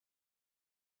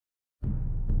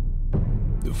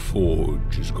The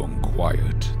forge has gone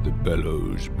quiet, the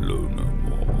bellows blow no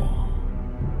more.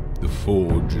 The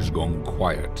forge has gone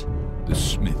quiet, the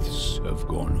smiths have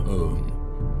gone home.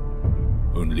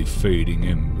 Only fading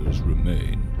embers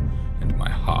remain, and my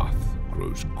hearth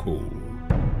grows cold.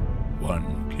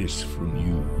 One kiss from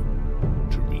you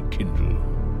to rekindle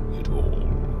it all.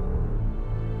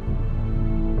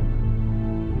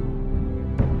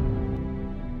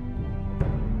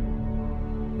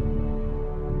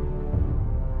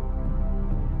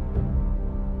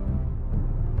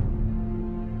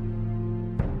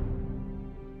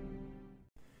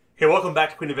 Hey, welcome back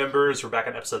to Queen of Embers. We're back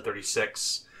on episode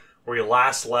 36, where we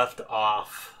last left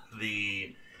off.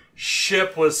 The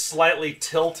ship was slightly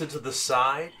tilted to the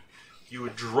side. You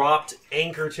had dropped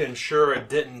anchor to ensure it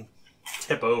didn't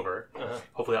tip over.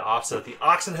 Hopefully that offset it. The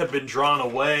oxen have been drawn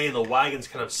away, and the wagon's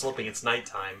kind of slipping. It's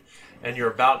nighttime, and you're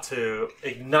about to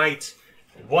ignite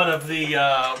one of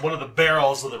the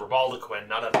barrels of the Rebaldaquin,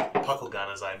 not a puckle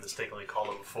gun, as I mistakenly called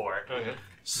it before. Okay.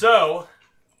 So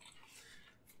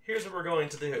here's what we're going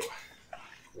to do.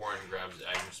 Warren grabs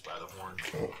Agnes by the horn.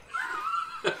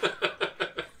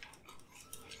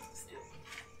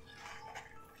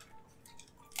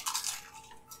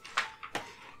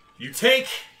 You take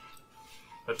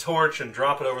a torch and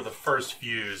drop it over the first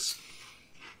fuse.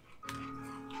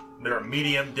 They're a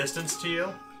medium distance to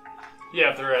you?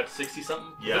 Yeah, if they're at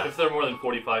 60-something. Yeah. If they're more than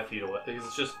 45 feet away. Because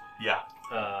it's just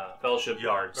fellowship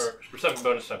yards. Or perception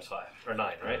bonus times 5. Or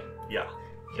 9, right? Yeah.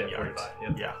 Yeah, 45.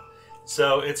 Yep. Yeah.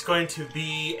 So it's going to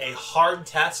be a hard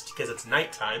test because it's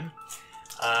nighttime.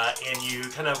 And you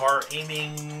kind of are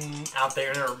aiming out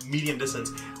there in a medium distance.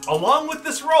 Along with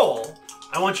this roll,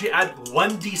 I want you to add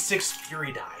 1d6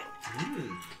 Fury die.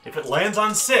 If it lands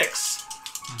on 6,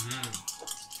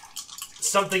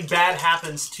 something bad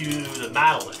happens to the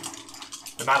Madeline.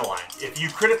 If you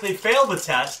critically fail the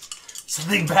test,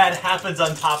 something bad happens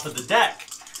on top of the deck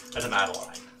of the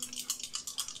Madeline.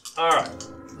 Alright.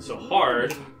 So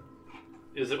hard.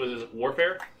 Was it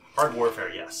warfare? Hard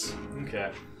warfare, yes.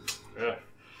 Okay.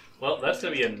 Well, that's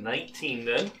going to be a 19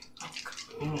 then.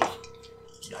 Ooh.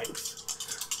 Yikes.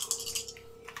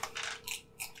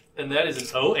 And that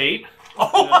is an 08.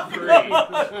 Oh my 3.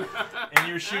 God. And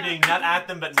you're shooting not at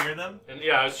them, but near them? And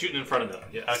yeah, I was shooting in front of them.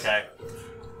 Yes. Okay.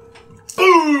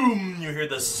 Boom! You hear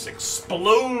this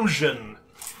explosion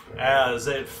as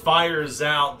it fires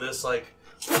out this,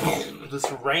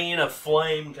 this rain of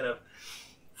flame kind of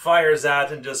fires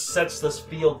out and just sets this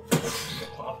field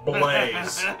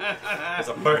ablaze.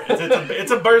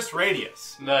 It's a burst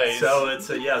radius. Nice. So it's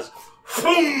a, yes.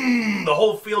 Boom! The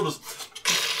whole field just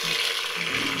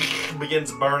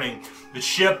begins burning. The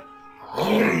ship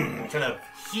kind of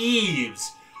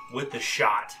heaves with the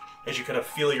shot as you kind of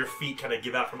feel your feet kind of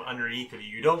give out from underneath of you.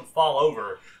 You don't fall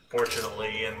over,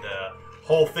 fortunately, and the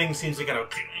whole thing seems to kind of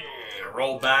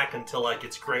roll back until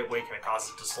its great weight kind of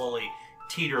causes it to slowly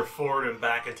teeter forward and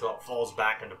back until it falls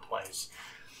back into place.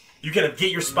 You kind of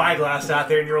get your spyglass out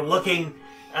there and you're looking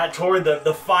toward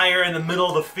the fire in the middle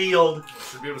of the field.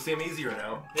 Should be able to see them easier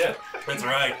now. Yeah, that's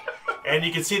right. And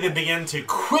you can see them begin to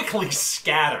quickly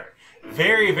scatter.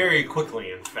 Very, very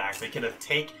quickly, in fact. They kind of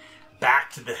take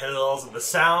back to the hills, and the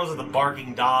sounds of the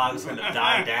barking dogs kind of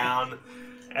die down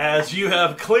as you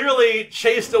have clearly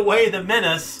chased away the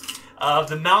menace of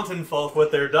the mountain folk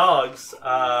with their dogs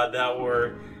that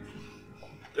were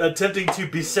attempting to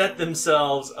beset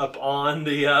themselves upon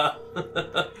the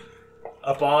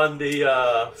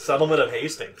settlement of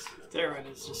Hastings. Darwin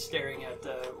is just staring at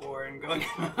Warren, going, You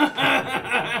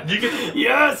can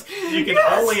 "Yes, you can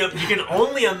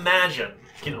only imagine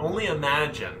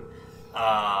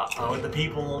what the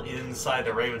people inside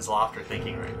the Raven's Loft are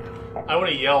thinking right now. I want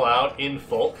to yell out in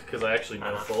folk, because I actually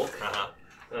know folk.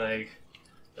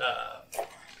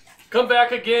 Come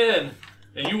back again,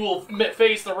 and you will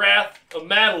face the wrath of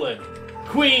Madeline,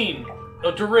 Queen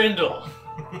of Durindal.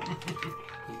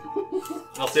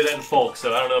 I'll say that in folk,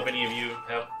 so I don't know if any of you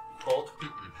have folk.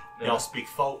 No. Y'all speak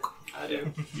folk. I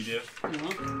do." You do?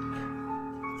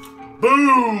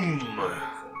 Boom!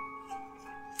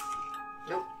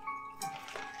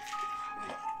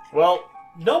 Well,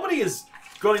 nobody is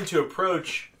going to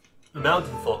approach the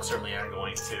mountain folk, certainly aren't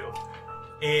going to.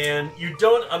 And you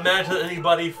don't imagine that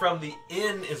anybody from the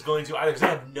inn is going to either, because they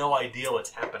have no idea what's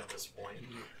happened at this point.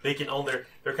 They can only,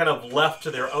 they're kind of left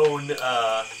to their own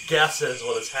guesses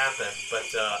what has happened. But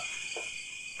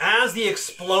as the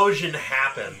explosion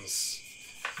happens,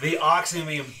 the oxen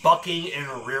begin bucking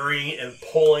and rearing and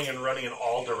pulling and running in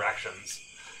all directions.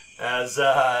 As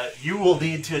you will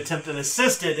need to attempt an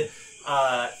assisted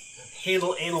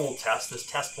handle animal test. This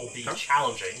test will be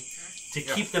challenging to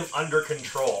keep them under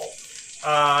control.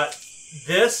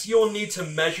 This you'll need to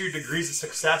measure degrees of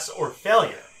success or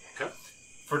failure. Okay.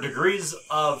 For degrees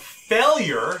of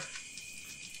failure,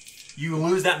 you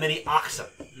lose that many oxen.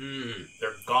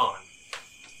 They're gone.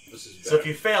 This is So if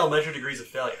you fail, measure degrees of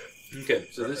failure. Okay,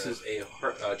 so this is a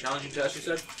challenging test, you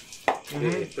said?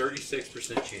 A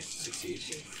 36% chance to succeed.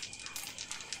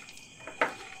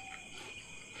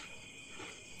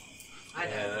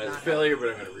 And that's a failure, but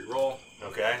I'm going to re-roll.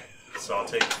 Okay. So I'll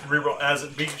take reroll.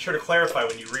 Be sure to clarify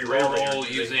when you re-roll. Re-roll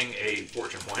using a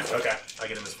fortune point. Okay, I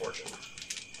get a misfortune.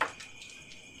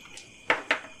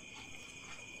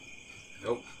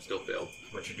 Nope, still failed.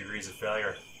 What's your degrees of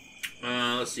failure?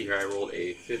 Let's see here. I rolled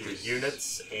a 50. Your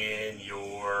units and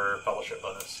your fellowship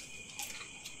bonus.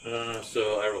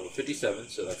 So I rolled a 57,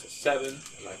 so that's a 7.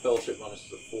 And my fellowship bonus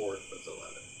is a 4, so that's 11.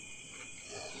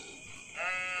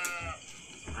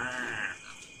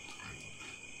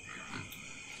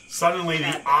 Suddenly,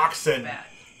 the oxen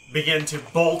begin to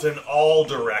bolt in all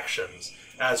directions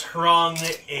as Hrung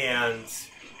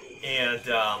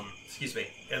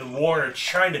and Warren are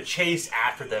trying to chase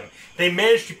after them. They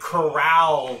manage to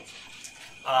corral,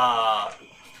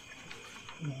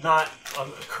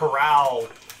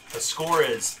 the score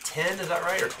is 10, is that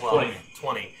right, or 12?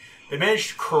 20. They managed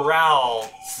to corral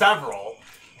several,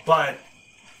 but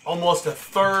almost a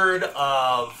third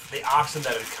of the oxen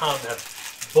that had come have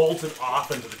bolted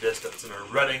off into the distance and are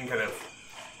running kind of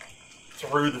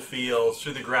through the fields,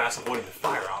 through the grass, avoiding the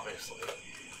fire, obviously.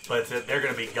 But they're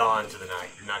going to be gone to the night.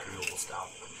 You're not going to be able to stop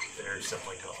them. They're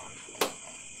simply gone.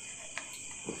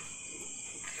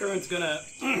 Kerwin's going to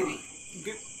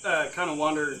kind of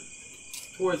wander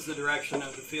towards the direction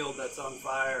of the field that's on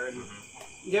fire and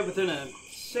get within a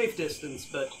safe distance,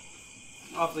 but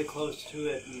awfully close to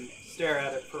it, and stare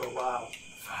at it for a while.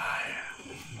 Fire.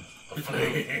 The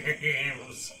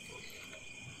flames.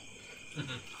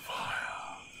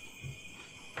 Fire.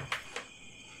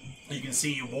 You can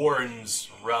see Warren's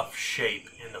rough shape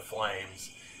in the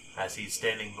flames as he's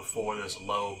standing before this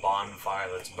low bonfire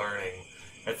that's burning.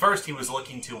 At first he was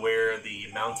looking to where the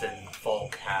mountain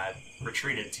folk had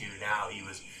retreated to. Now he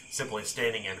was simply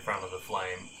standing in front of the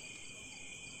flame.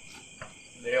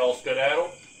 They all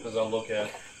skedaddle? Because I'll look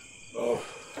at Oh,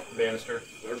 Bannister.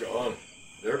 they're gone.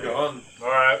 They're gone.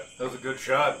 Alright. That was a good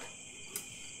shot.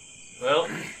 Well,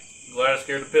 glad I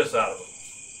scared the piss out of them.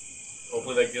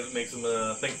 Hopefully that makes them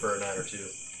think for a night or two.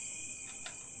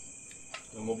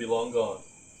 And we'll be long gone.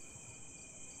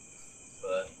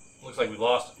 But looks like we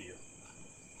lost a few.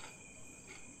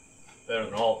 Better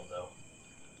than all of them,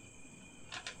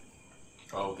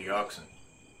 though. Oh, the oxen.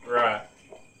 Right.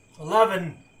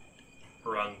 11.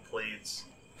 Hrung pleads.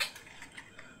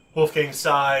 Wolfgang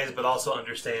sighs, but also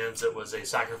understands it was a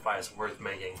sacrifice worth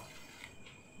making.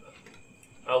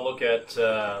 I'll look at.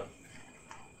 Are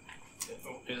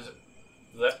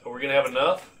we gonna have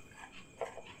enough?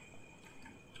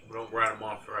 We don't write them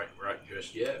off right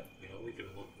just yet. You know, we can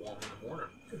look for them in the morning.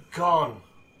 Gone.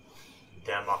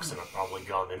 Damn oxen are probably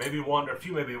gone. They may be a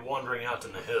few may be wandering out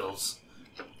in the hills.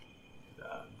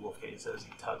 Wolfgang says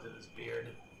and tugs at his beard.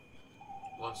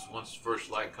 Once first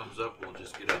light comes up, we'll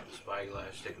just get out the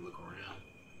spyglass, take a look around.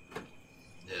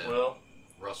 Yeah. Well,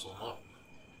 Rustle them up.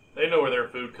 they know where their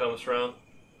food comes from.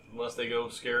 Unless they go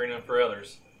scaring them for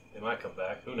others. They might come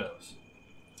back. Who knows?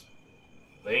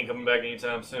 They ain't coming back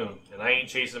anytime soon. And I ain't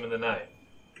chasing them in the night.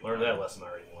 Learned that lesson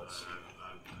already once.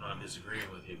 I'm not disagreeing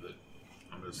with you, but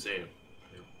I'm going to say it.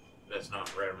 That's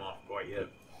not write them off quite yet.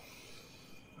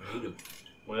 I need them.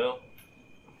 Well,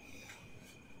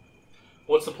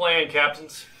 what's the plan,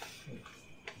 captains?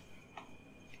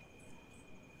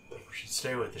 I think we should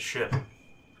stay with the ship.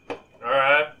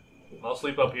 Alright. I'll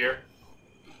sleep up here.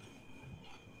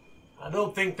 I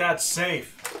don't think that's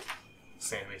safe,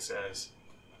 Sammy says.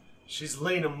 She's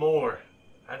leaning more.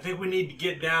 I think we need to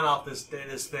get down off this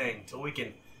thing till we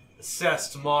can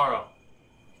assess tomorrow.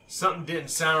 Something didn't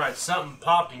sound right. Something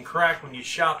popped and cracked when you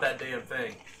shot that damn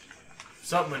thing.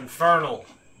 Something infernal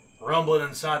rumbling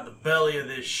inside the belly of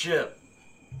this ship.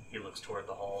 He looks toward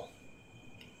the hull.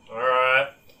 Alright.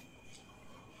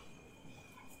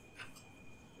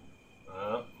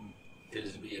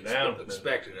 Is to be Down.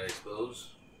 expected, I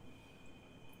suppose.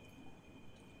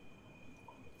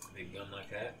 Big gun like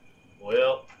that.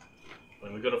 Well,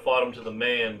 we could have fought him to the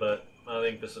man, but I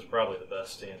think this is probably the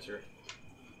best answer.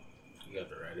 You got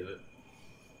the right of it.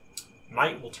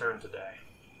 Night will turn today.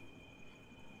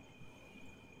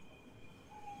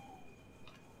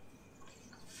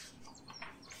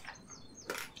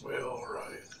 Well, all right.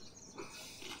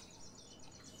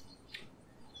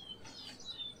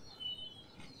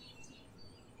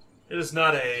 It is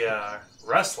not a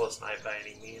restless night by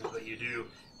any means, but you do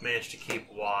manage to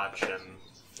keep watch and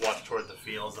walk toward the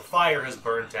fields. The fire has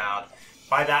burnt out.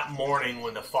 By that morning,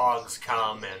 when the fogs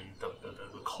come and the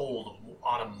cold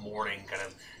autumn morning kind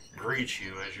of greets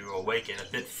you as you awaken,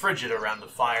 a bit frigid around the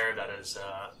fire that has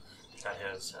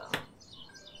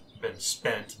been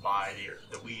spent by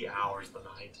the wee hours of the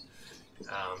night.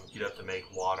 You'd have to make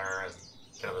water and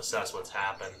kind of assess what's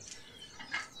happened.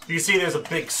 You can see there's a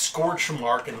big scorch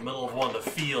mark in the middle of one of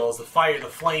the fields. The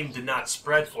flame did not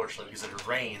spread, fortunately, because it had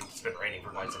rained. It's been raining for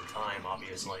quite some time,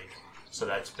 obviously. So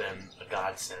that's been a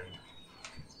godsend.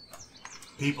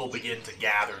 People begin to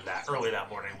gather early that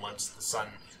morning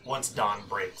once dawn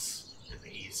breaks in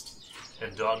the east.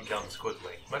 And dawn comes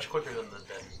quickly. Much quicker than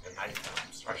the night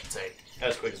comes, or I should say.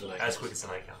 As quick as the night comes. As quick as the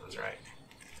night comes, right.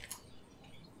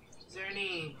 Is there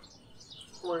any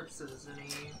corpses?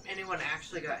 Anyone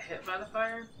actually got hit by the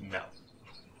fire? No.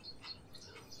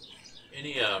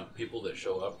 Any people that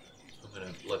show up, I'm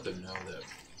going to let them know that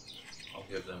I'll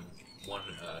give them 1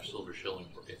 silver shilling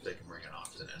if they can bring an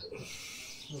oxen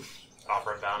in.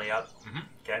 Offer a bounty up? Mm-hmm.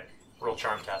 Okay. Roll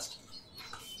charm test.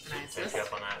 Can I Take assist? you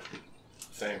up on that.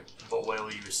 Same. What way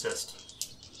will you assist?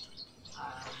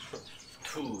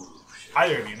 Either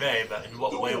Either of you may, but in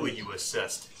what way will you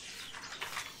assist?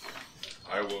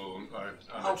 I will. I'm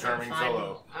a Help charming them find-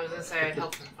 fellow. I was gonna say I'd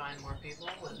help them find more people.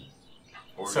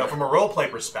 And So, from a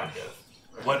roleplay perspective,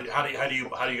 how do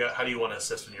you want to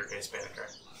assist in your case, Banneker?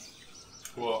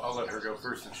 Well, I'll let her go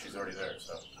first since she's already there.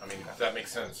 So, I mean, if that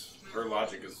makes sense. Her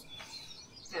logic is.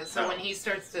 yeah, so when he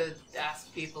starts to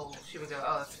ask people, she would go,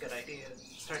 "Oh, that's a good idea."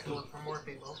 Start to look for more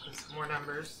people because more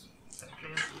numbers. Better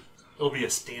chance. It'll be a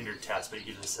standard test, but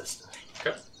you can assist.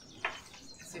 Okay.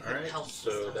 See if All it right. helps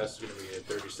So this that's going to be a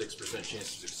 36%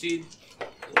 chance to succeed.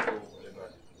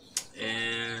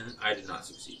 And I did not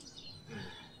succeed.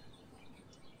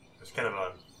 There's kind of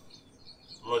a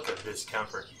look of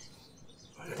discomfort.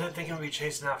 I didn't think I'd be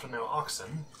chasing after no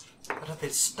oxen. What if they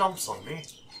stumps on me?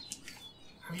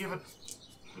 Have you ever...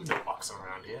 No oxen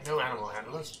around here. No animal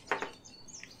handlers. I'm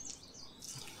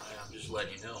just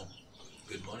letting you know.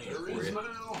 Good money There for is you.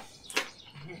 now.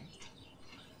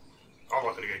 I'm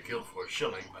not going to get killed for a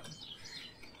shilling, but...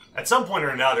 At some point or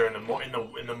another in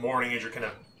the morning, as you're kind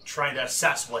of trying to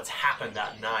assess what's happened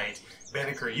that night,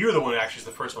 Banneker, you're the one who actually is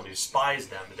the first one who spies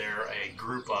them. They're a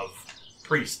group of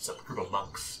priests, a group of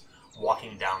monks,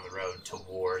 walking down the road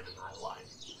toward the Nile line.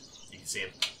 You can see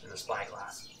them in the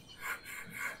spyglass.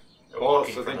 They're Boss,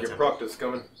 walking I from think the your temple. proctor's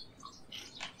coming.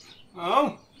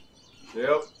 Oh,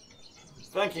 Yep.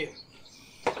 thank you.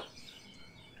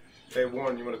 Hey,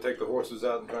 Warren, you want to take the horses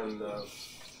out and try and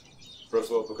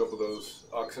rustle up a couple of those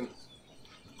oxen?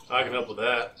 I can help with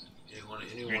that. Anyone?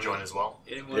 You join as well.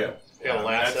 Anyone? Yeah, I mean,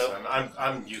 lasso.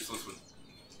 I'm useless with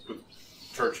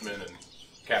churchmen and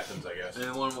captains, I guess.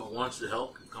 Anyone who wants to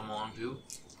help can come on too.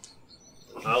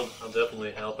 I'll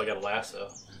definitely help. I got a lasso.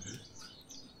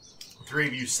 The three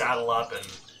of you saddle up and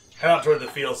head out toward the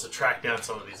fields to track down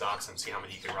some of these oxen, see how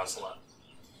many you can rustle up.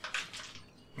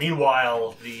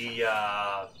 Meanwhile,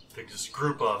 this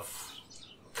group of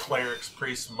clerics,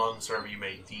 priests, monks, whatever you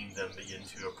may deem them, begin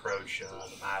to approach the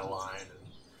Nile line.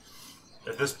 And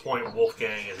at this point,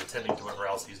 Wolfgang is attending to whatever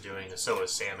else he's doing, and so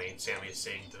is Sammy. Sammy is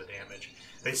seeing to the damage.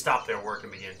 They stop their work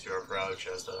and begin to approach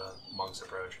as the monks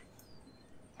approach.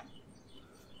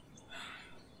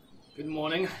 Good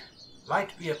morning.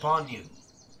 Light be upon you,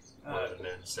 one of the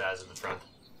men says in the front.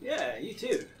 Yeah, you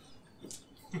too.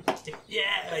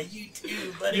 Yeah, you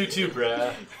too, buddy. You too,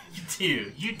 bruh. You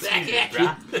too. You too, Back at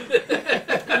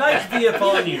bruh. Light be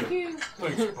upon you.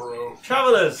 Thanks, bro.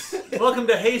 Travelers, welcome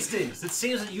to Hastings. It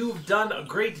seems that you've done a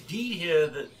great deed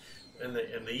here in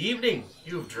the evening.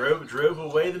 You've drove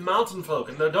away the mountain folk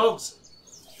and their dogs.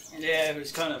 Yeah, it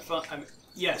was kind of fun. I mean,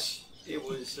 yes, it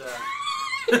was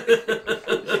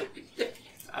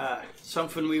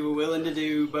something we were willing to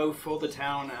do both for the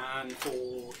town and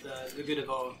for the good of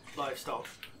our livestock.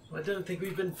 I don't think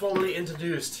we've been formally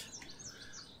introduced.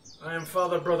 I am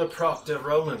Father Brother Proctor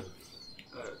Roland.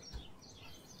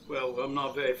 Well, I'm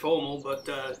not very formal, but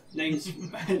name's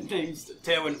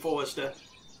Terwin Forrester.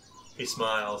 He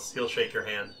smiles. He'll shake your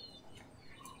hand.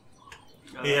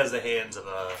 He has the hands of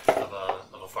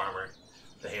a farmer,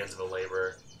 the hands of a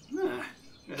laborer,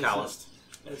 calloused.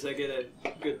 As I get a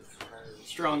good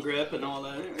strong grip and all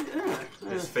that.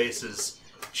 His face is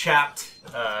chapped.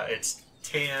 It's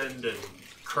tanned and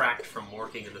cracked from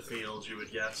working in the fields, you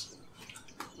would guess.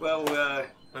 Well,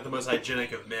 Not the most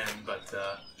hygienic of men, but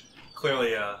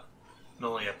clearly not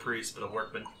only a priest, but a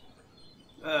workman.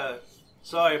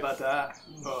 sorry about that,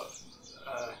 but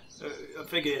I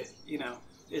figure,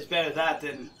 it's better that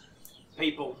than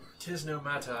people. 'Tis no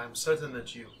matter. I'm certain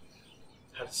that you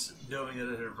had, knowing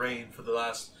that it had rained for the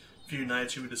last few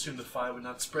nights, you would assume the fire would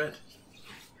not spread.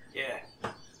 Yeah.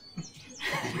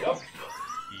 Yup.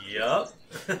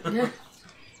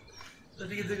 Let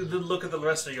me get a good look at the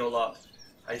rest of your lot.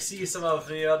 I see some of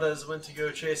the others went to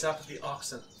go chase after the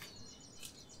oxen.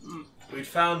 We'd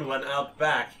found one out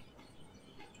back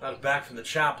from the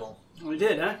chapel. We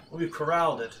did, huh? We've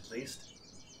corralled it, at least.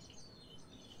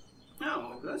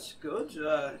 Oh, that's good.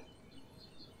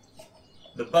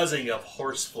 The buzzing of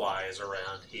horseflies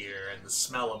around here and the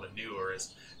smell of manure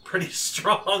is pretty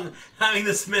strong. Having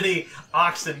this many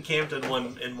oxen camped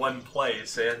in one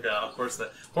place, and of course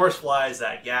the horseflies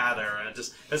that gather, and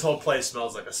this whole place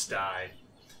smells like a sty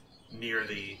near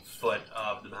the foot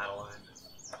of the Madeline.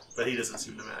 But he doesn't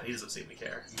seem to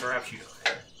care. Perhaps you don't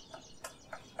care.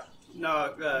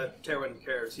 No, Terwin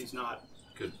cares. He's not.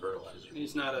 Good fertilizer.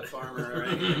 He's not a farmer or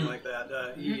anything like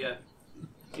that.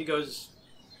 He goes.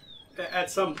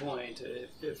 At some point,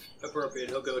 if appropriate,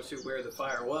 he'll go to where the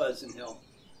fire was, and he'll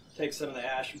take some of the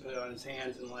ash and put it on his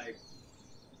hands, and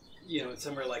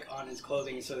somewhere on his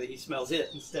clothing, so that he smells it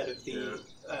instead of the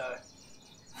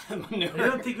manure. I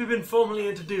don't think we've been formally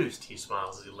introduced. He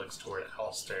smiles as he looks toward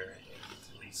Halster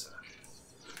and Lisa.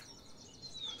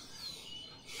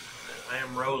 I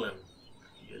am Roland.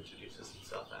 He introduces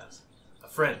himself as a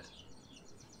friend.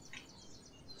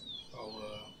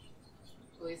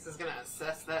 Lisa's gonna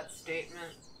assess that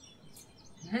statement.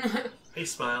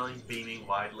 He's smiling, beaming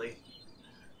widely.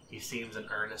 He seems an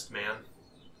earnest man.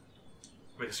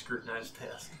 Make a scrutinized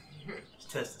test. This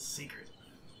test is secret.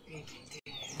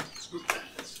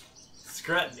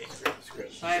 Scrutiny.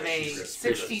 So I have a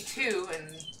 62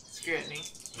 in scrutiny.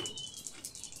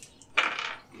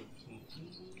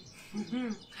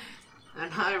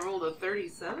 And I rolled a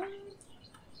 37?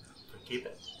 Keep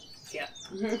it. Yeah.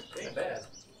 Ain't bad.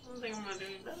 I don't think I'm gonna do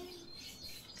any better.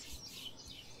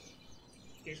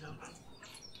 Here's something.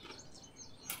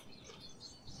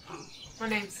 My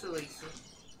name's Celisa.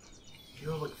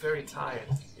 You look very tired,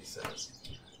 he says.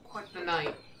 Quite the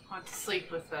night. Hard to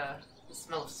sleep with the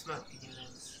smell of smoke in your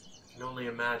nose. I can only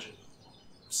imagine.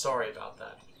 I'm sorry about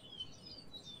that.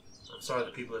 I'm sorry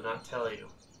that people did not tell you.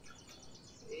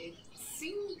 It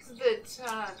seems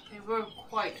that they were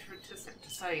quite reticent to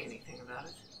say anything about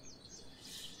it.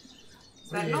 Is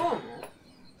that normal?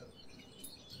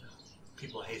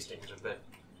 People at Hastings are a bit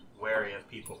wary of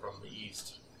people from the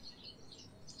east.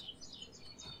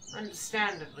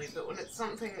 Understandably, but when it's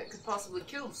something that could possibly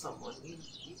kill someone, you'd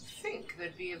think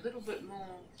they'd be a little bit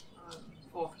more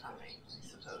forthcoming, I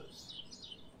suppose.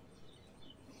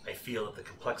 I feel that the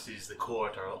complexities of the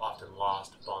court are often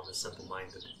lost upon the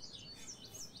simple-minded.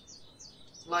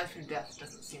 Life and death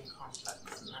doesn't seem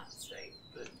complex in that state,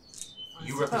 but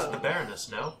You represent the Baroness,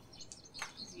 no?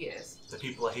 Yes. The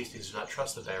people at Hastings do not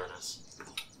trust the Baroness.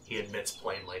 He admits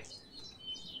plainly.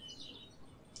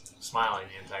 Smiling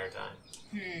the entire time.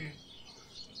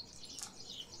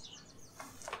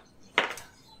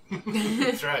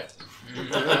 That's right.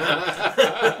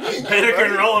 Panic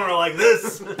and Roland are like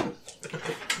this.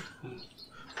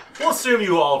 We'll assume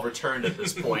you all have returned at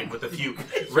this point with a few.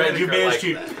 You managed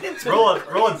to roll a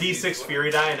d6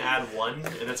 fury die and add 1,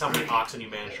 and that's how many oxen you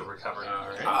managed to recover.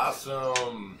 Alright.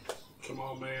 Awesome. Come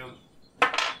on, man.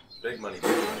 Big money,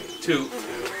 big money. 2.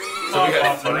 So we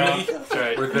got 3. That's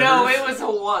right. No, it was a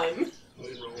 1.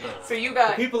 So you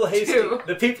got The people of 2. Hastings.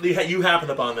 The people you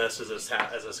happened upon this as a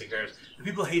security. The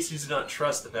people of Hastings do not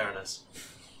trust the Baroness.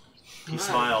 He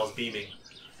smiles, beaming.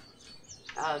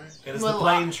 It is the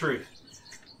plain truth.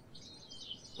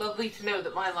 Lovely to know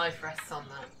that my life rests on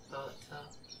that, but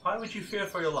Why would you fear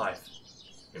for your life?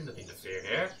 You have nothing to fear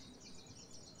here.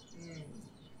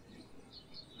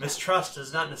 Mistrust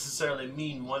does not necessarily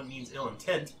mean one means ill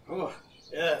intent. Oh,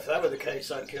 yeah, if that were the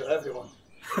case, I'd kill everyone.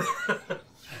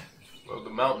 Well, the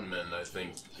mountain men, I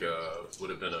think, would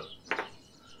have been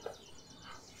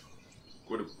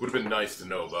would have been nice to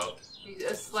know about.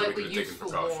 a slightly could've taken useful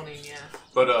precautions. warning, yeah.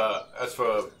 But as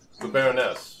for the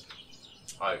Baroness,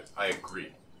 I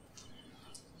agree.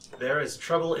 There is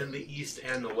trouble in the east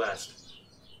and the west.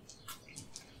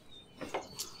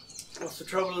 What's the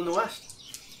trouble in the west?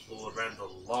 Lord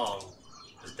Randall Long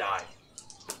has died,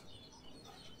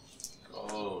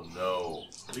 Oh no,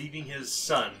 leaving his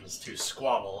sons to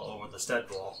squabble over the stead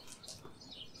wall.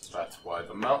 that's why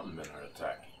the mountain men are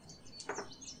attacking.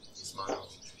 He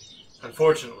smiles.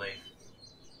 Unfortunately,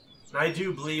 I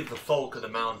do believe the folk of the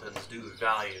mountains do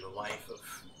value the life of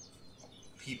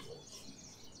people.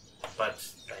 But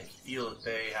I feel that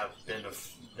they have been,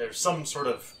 there's some sort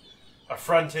of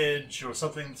affrontage or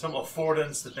something, some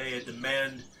affordance that they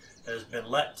demand that has been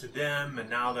let to them, and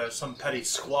now there's some petty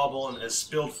squabble and has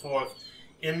spilled forth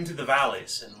into the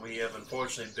valleys, and we have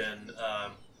unfortunately been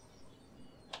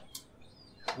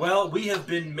Well, we have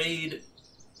been made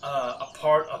a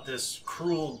part of this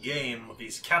cruel game of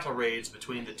these cattle raids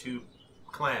between the two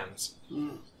clans.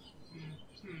 Well,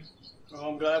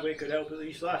 I'm glad we could help at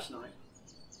least last night.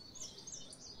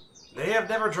 They have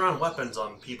never drawn weapons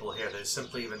on people here. They've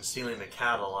simply been stealing the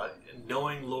cattle.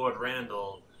 Knowing Lord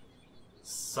Randall's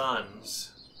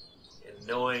sons, and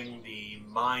knowing the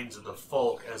minds of the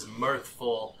folk as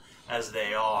mirthful as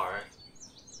they are,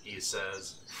 he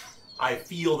says, I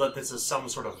feel that this is some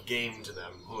sort of game to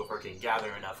them. Whoever can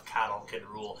gather enough cattle can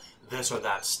rule this or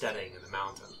that steading in the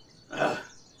mountain. So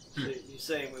you're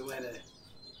saying we went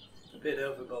a bit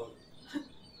overboard?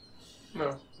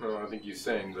 No, I think he's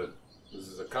saying that this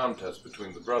is a contest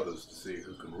between the brothers to see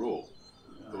who can rule.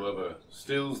 Whoever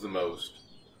steals the most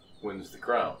wins the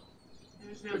crown.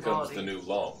 There's no Becomes bodies. the new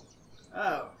long.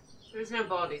 Oh. There's no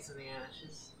bodies in the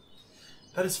ashes.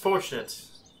 That is fortunate.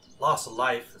 Loss of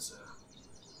life is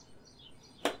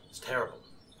it's terrible.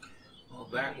 Well,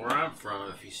 back where I'm from,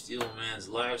 if you steal a man's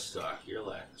livestock, your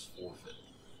life is forfeit.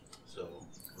 So,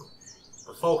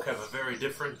 The folk have a very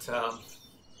different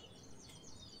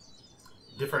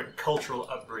different cultural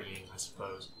upbringing, I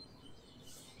suppose.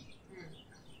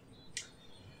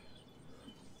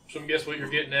 So I guess what you're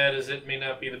getting at is it may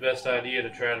not be the best idea to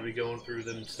try to be going through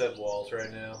them stud walls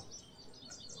right now.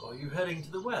 Well, you're heading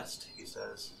to the west, he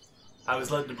says. I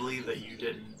was led to believe that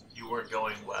you weren't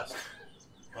going west.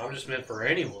 I'm just meant for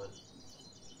anyone.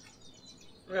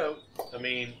 Well, I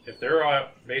mean, if they're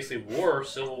basically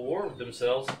civil war with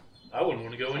themselves, I wouldn't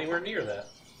want to go anywhere near that.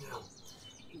 Yeah.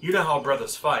 You know how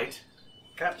brothers fight.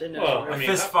 Captain, Well, A I mean,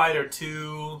 fist fight or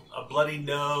two, a bloody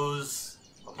nose,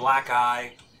 a black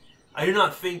eye. I do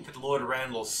not think that Lord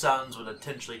Randall's sons would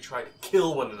intentionally try to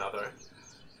kill one another.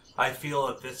 I feel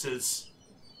that this is,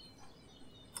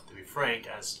 to be frank,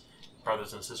 as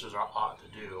brothers and sisters ought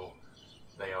to do,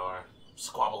 they are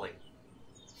squabbling.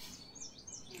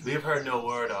 We have heard no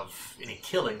word of any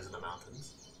killings in the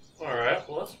mountains. Alright,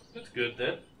 well that's good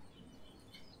then.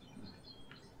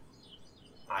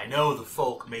 I know the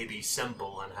folk may be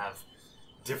simple and have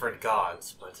different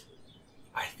gods, but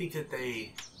I think that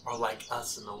they are like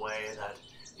us in the way that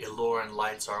Eloran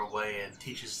lights our way and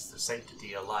teaches us the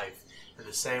sanctity of life in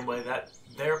the same way that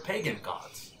their pagan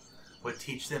gods would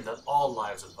teach them that all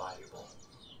lives are valuable.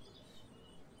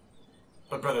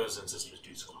 But brothers and sisters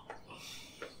do squabble.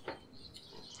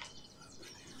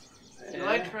 Do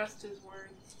I trust his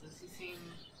words? Does he seem...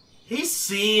 He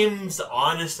seems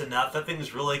honest enough. That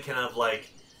thing's really kind of like,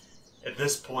 at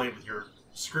this point with your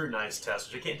scrutinized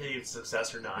test, which I can't tell you if it's a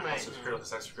success or not, Right. also it's critical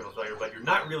success or critical failure, but you're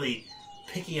not really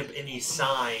picking up any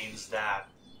signs that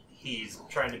he's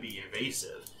trying to be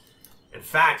evasive. In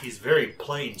fact, he's very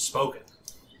plain spoken.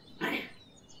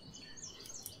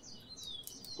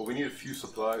 Well, we need a few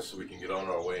supplies so we can get on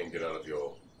our way and get out of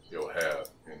your hair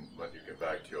and let you get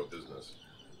back to your business.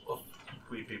 Well,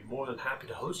 we'd be more than happy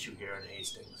to host you here in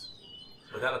Hastings.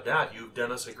 Without a doubt, you've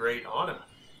done us a great honor.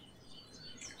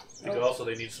 I think also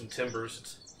they need some timbers.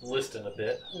 It's listing a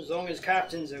bit. as long as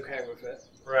Captain's okay with it.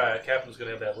 Right, Captain's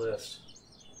gonna have that list.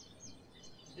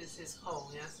 Is his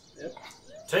call, yes?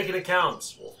 Taking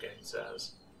accounts, Wolfgang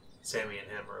says. Sammy and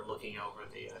him are looking over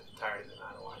the entirety of the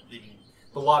battle line, leaving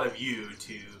the lot of you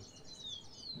to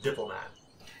diplomat.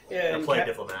 Yeah, Or and play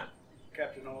diplomat.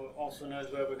 Captain also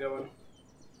knows where we're going.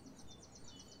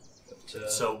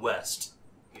 But, So west,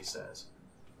 he says.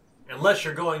 Unless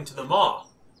you're going to the Maw.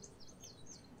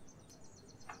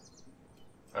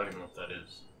 I don't even know what that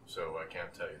is, so I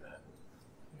can't tell you that.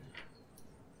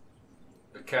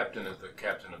 The captain of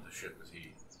the ship, as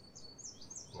he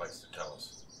likes to tell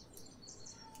us.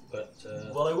 but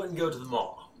Well, I wouldn't go to the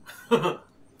Maw.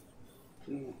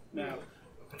 No.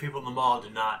 The people in the Maw do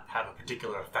not have a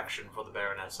particular affection for the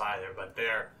Baroness either, but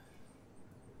their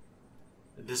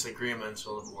disagreements are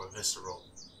a little more visceral.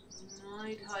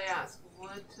 Might I ask,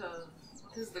 what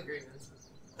is the grievance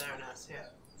with the Baroness here?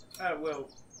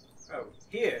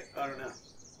 Here, I don't know.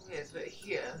 Yes, but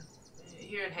here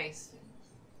in Hastings.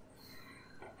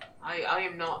 I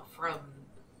am not from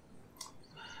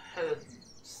her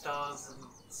stars and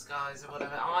skies or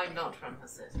whatever. I'm not from the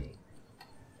city.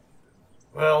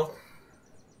 Well,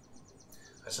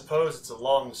 I suppose it's a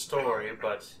long story,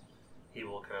 but he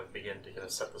will kind of begin to kind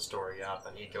of set the story up,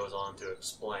 and he goes on to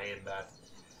explain that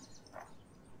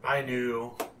I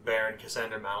knew Baron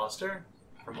Cassander Mallister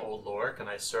from Old Lork, and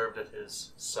I served at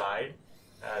his side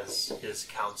as his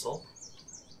counsel.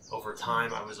 Over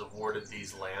time, I was awarded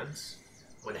these lands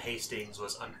when Hastings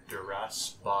was under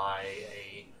duress by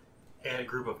a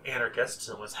group of anarchists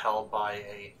and was held by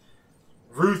a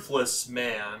ruthless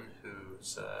man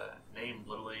whose name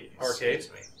literally escapes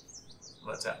me.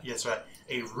 What's that? Yes, right.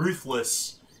 A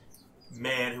ruthless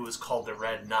man who was called the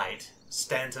Red Knight,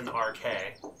 Stanton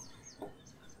R.K.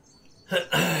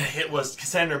 It was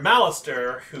Cassandra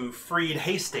Mallister who freed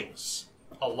Hastings,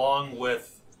 along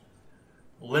with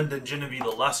Lyndon Genevieve the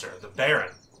Lesser, the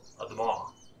Baron of the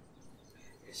Maw.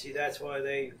 You see, that's why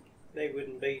they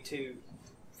wouldn't be too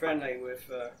friendly with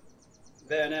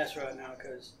Baroness right now,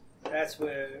 because that's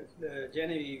where the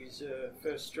Genevieve's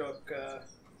first struck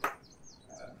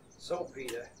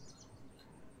saltpeter.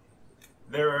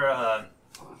 There are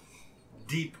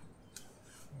deep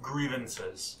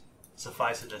grievances,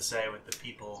 suffice it to say, with the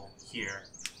people here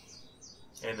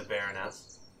and the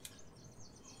Baroness.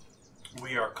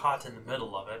 We are caught in the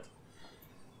middle of it,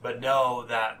 but know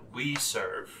that we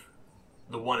serve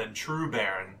the one and true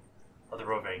Baron of the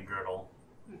Rovane Girdle,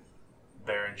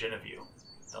 Baron Genevieve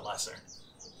the Lesser.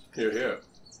 Here, here.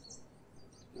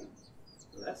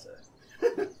 Lesser.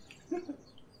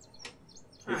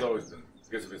 He's always been.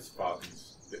 I guess if it's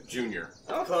father's junior.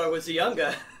 I thought it was the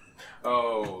younger.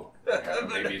 Oh, yeah,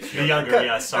 maybe it's The younger,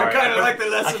 yeah, sorry. I kind of like the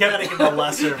lesser. I kept thinking the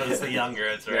Lesser, but it's the younger,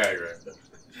 it's right. Yeah, you're right.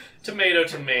 Tomato,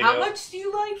 tomato. How much do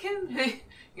you like him?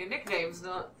 Your nickname's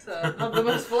not the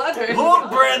most flattering. Lord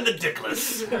Bran the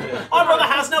Dickless. Our brother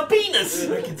has no penis.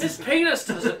 This penis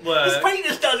doesn't work. His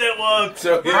penis doesn't work.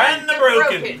 So, Bran the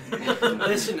Broken.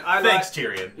 Listen, I Thanks, like.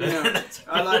 Tyrion. You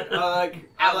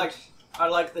know, I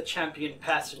like the champion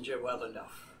passenger well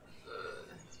enough.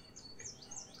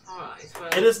 Alright, well.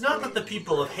 It is not that the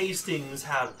people of Hastings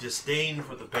have disdain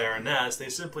for the Baroness. They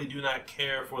simply do not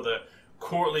care for the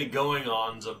courtly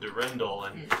going-ons of Durendal.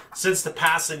 And since the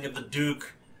passing of the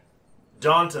Duke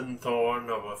Dauntonthorn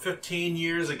over 15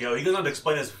 years ago, he goes on to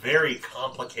explain this very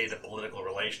complicated political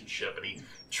relationship. And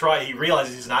he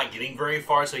realizes he's not getting very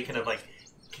far, so he kind of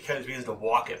begins to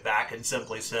walk it back and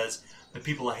simply says, the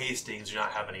people of Hastings do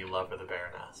not have any love for the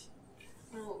Baroness.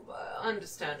 Well,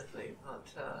 understandably, but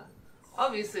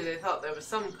obviously they thought there was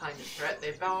some kind of threat.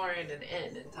 They bar in an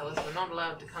inn and tell us we're not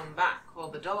allowed to come back while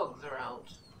the dogs are out.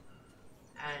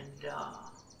 And,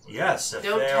 Yes, if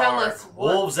don't there tell are us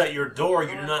what- wolves at your door, you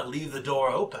do not leave the door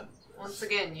open. once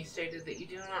again, you stated that you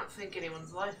do not think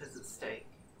anyone's life is at stake.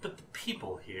 But the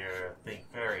people here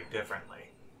think very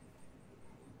differently.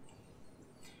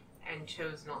 And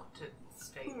chose not to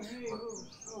state.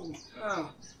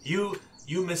 Oh.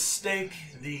 You mistake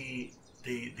the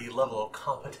level of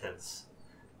competence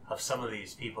of some of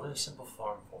these people. They're simple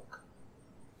farm folk.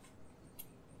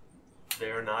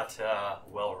 They're not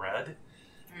well read.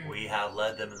 We have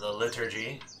led them in the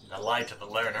liturgy, the light of the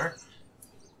learner,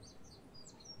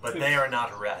 but they are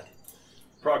not read.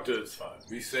 Proctor, it's fine.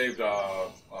 We saved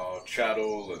our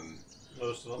chattel and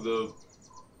Most of them.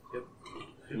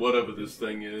 whatever this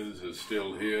thing is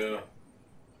still here.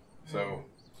 So,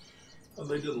 Well,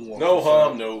 they didn't want no to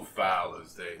harm, say- no foul,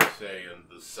 as they say in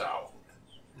the South.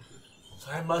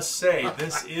 I must say,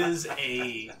 this is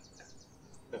a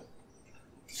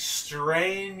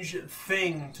strange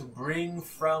thing to bring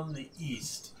from the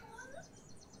East.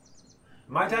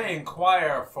 Might I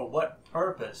inquire for what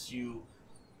purpose you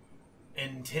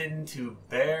intend to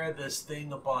bear this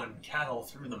thing upon cattle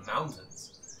through the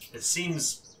mountains? It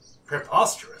seems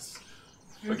preposterous.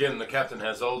 Again, the captain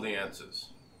has all the answers.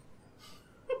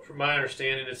 From my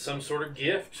understanding, it's some sort of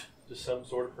gift to some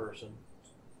sort of person.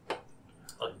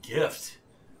 A gift.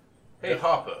 Hey,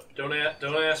 Harper, Don't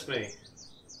ask me.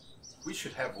 we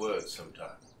should have words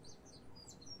sometime.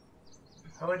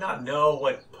 I would not know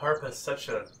what purpose such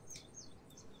a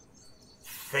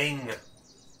thing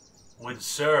would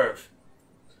serve.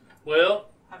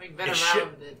 Well, Having been It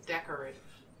around the decorative.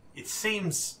 It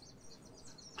seems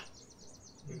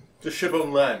To ship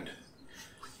on land.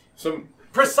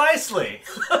 precisely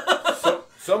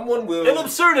Someone will. an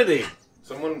absurdity.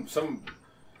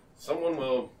 Someone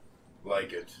will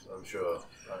like it. I'm sure.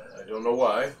 I don't know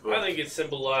why. But I think it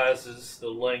symbolizes the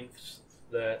lengths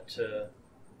that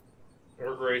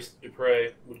Her Grace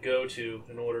Dupre would go to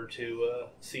in order to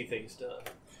see things done.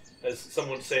 As some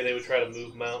would say, they would try to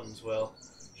move mountains. Well,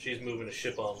 she's moving a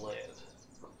ship on land.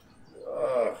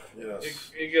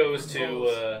 Yes. It goes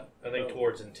to, I think,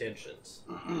 towards intentions.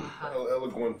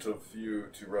 Eloquent of you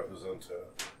to represent her.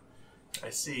 I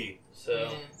see.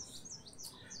 So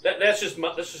that's just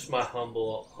my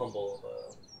humble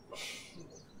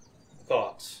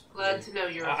thoughts. Glad to know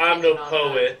you're. I'm no opinion on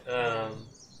poet. I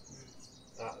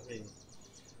mean,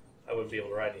 I wouldn't be able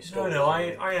to write any stories. No,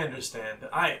 I understand.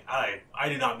 I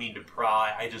do not mean to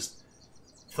pry. I just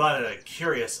thought it a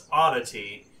curious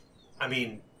oddity. I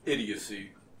mean,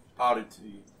 Idiocy.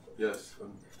 Oddity. Yes.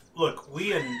 look,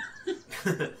 we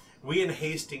in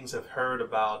Hastings have heard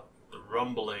about the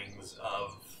rumblings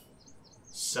of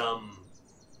some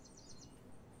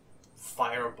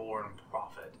fireborn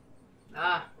prophet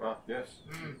Ah. Yes.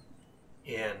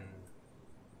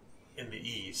 in the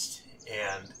east,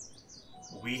 and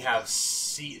we have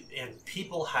and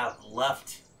people have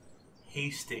left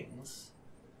Hastings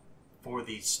for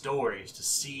these stories to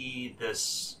see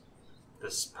this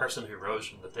person who rose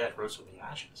from the dead, rose from the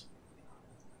ashes.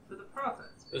 For the prophet.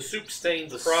 The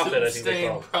soup-stained prophet, I think they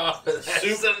call it. Prophet. That's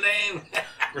Soup. the name.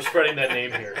 We're spreading that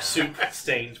name here.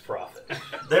 Soup-stained prophet.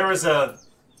 There was a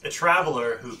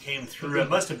traveler who came through, it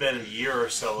must have been a year or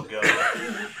so ago.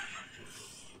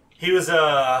 He was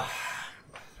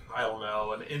I don't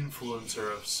know, an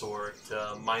influencer of sort,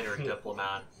 a minor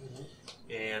diplomat.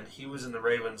 And he was in the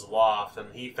Raven's Loft,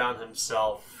 and he found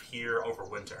himself here over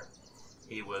winter.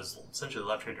 He was essentially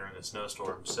left here during a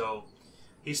snowstorm. So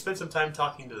he spent some time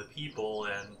talking to the people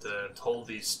and told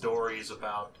these stories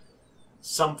about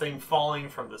something falling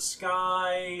from the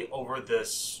sky over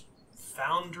this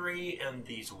foundry and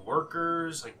these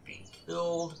workers like being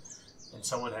killed, and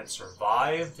someone had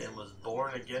survived and was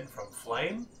born again from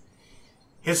flame.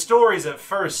 His stories at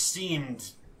first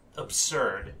seemed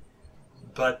absurd,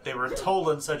 but they were told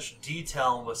in such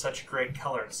detail and with such great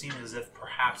color, it seemed as if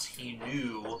perhaps he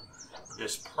knew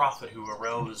this prophet who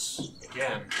arose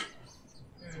again.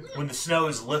 When the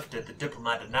snows lifted, the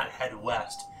diplomat did not head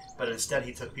west, but instead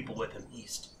he took people with him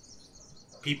east.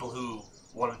 People who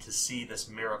wanted to see this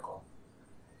miracle.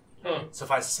 Huh.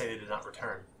 Suffice to say, they did not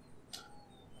return.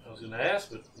 I was going to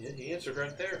ask, but yeah, he answered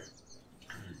right there.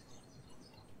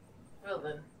 Well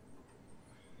then.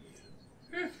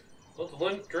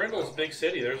 Well, Drindle's a big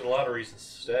city. There's a lot of reasons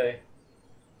to stay.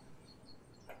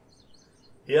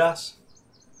 Yes.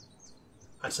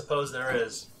 I suppose there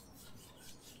is.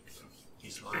 He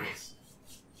smiles.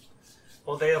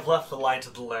 Well, they have left the light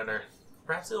of the learner.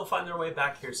 Perhaps they will find their way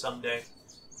back here someday.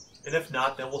 And if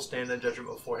not, they will stand in judgment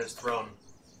before his throne.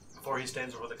 Before he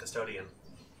stands before the custodian.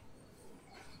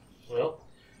 Well,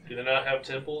 do they not have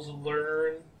temples of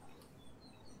learner?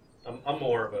 I'm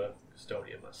more of a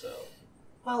custodian myself.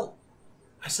 Well,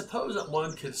 I suppose that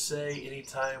one could say any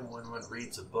time when one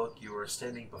reads a book, you are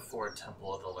standing before a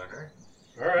temple of the learner.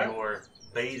 All right. You are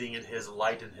bathing in his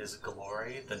light and his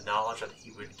glory, the knowledge that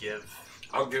he would give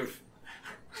I'll give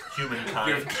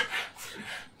humankind.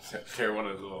 Tear one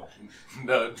of his little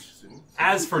nuds.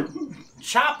 As for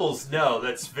chapels, no,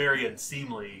 that's very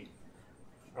unseemly.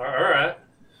 All right.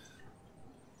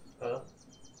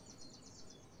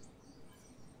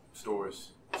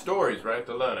 Stories, right?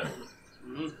 The learner.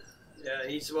 Mm-hmm. Yeah,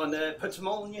 he's the one that puts them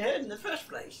all in your head in the first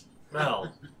place.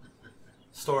 Well,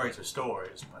 stories are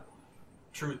stories, but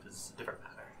truth is a different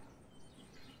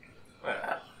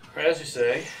matter. As you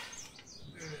say.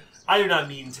 I do not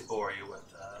mean to bore you with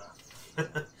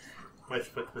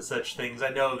with such things. I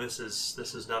know this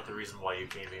is not the reason why you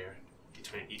came here.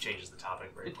 He changes the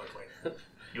topic very quickly.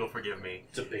 You'll forgive me.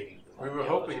 Debating. We were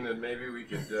hoping that maybe we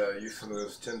could use some of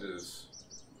those tinders,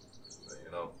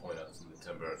 point out some of the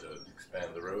timber to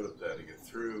expand the road up there to get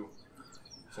through,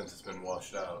 since it's been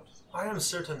washed out. I am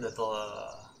certain that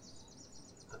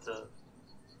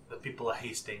the people of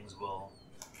Hastings will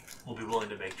be willing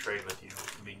to make trade with you.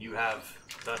 I mean, you have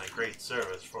done a great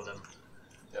service for them.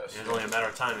 Yes. It's only a matter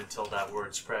of time until that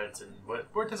word spreads, and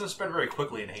word doesn't spread very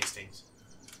quickly in Hastings,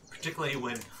 particularly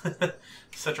when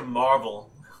such a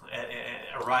marvel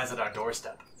arrives at our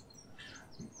doorstep.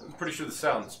 I'm pretty sure the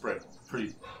sound spread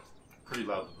pretty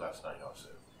loudly last night, also.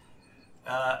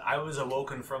 I was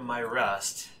awoken from my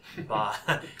rest. But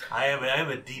I am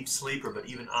a deep sleeper, but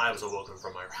even I was awoken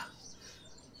from my rest.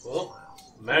 Well,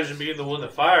 imagine being the one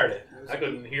that fired it. I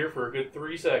couldn't hear for a good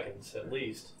 3 seconds, at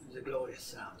least. It was a glorious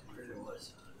sound. It really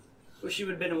was. Wish you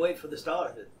would have been awake for the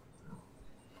start of it.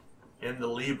 In the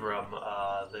Librum,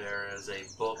 there is a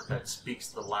book that speaks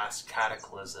the last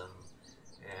cataclysm,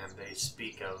 and they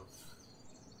speak of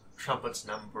trumpets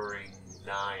numbering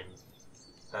 9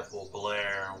 that will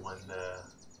blare when the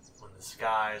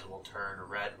skies will turn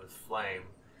red with flame,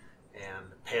 and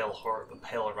the pale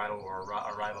arrival will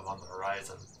arrive upon the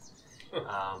horizon.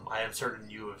 I am certain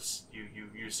you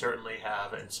certainly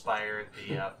have inspired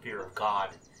the fear of God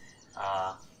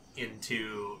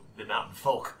into the mountain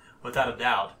folk, without a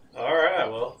doubt. All right,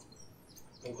 well,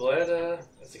 I'm glad I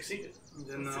succeeded.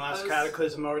 Didn't the last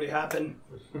cataclysm already happen?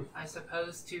 I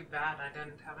suppose too bad I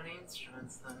didn't have any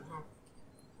instruments then, huh?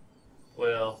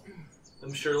 Well,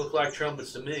 them sure look like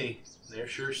trumpets to me. They're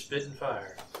sure spitting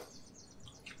fire.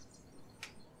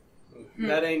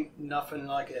 That ain't nothing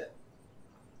like it.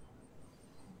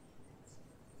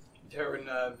 Terran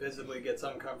visibly gets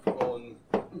uncomfortable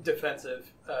and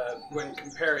defensive when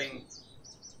comparing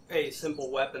a simple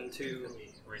weapon to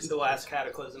the last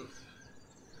cataclysm.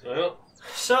 Well,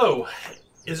 So,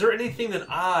 Is there anything that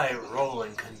I,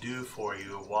 Roland, can do for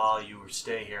you while you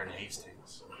stay here in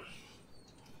Hastings?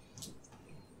 I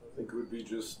think it would be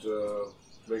just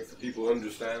make the people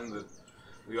understand that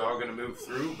we are going to move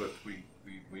through, but we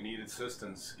need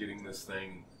assistance getting this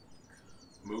thing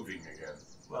moving again.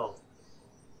 Well,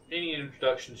 Any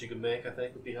introductions you can make, I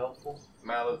think, would be helpful.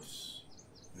 Mallets,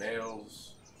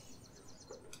 nails.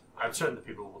 I'm certain that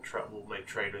people will make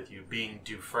trade with you. Being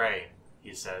Dufresne,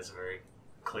 he says very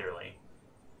clearly.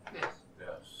 Yes.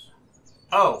 Yes.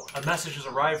 Oh, a message has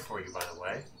arrived for you, by the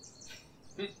way.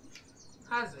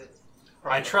 Has it?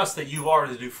 I trust that you are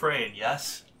the Dufresne,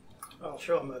 yes? I'll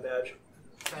show him my badge.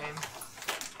 Same.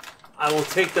 I will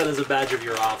take that as a badge of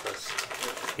your office,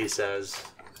 he says,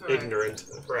 Correct. ignorant,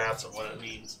 perhaps, of what it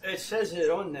means. It says it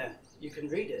on there. You can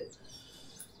read it.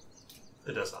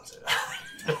 It does not say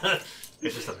that.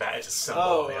 It's just a badge, it's a symbol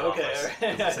Oh, of the okay, office.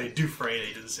 alright. It doesn't say Dufresne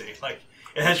agency. Like,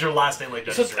 it has your last name like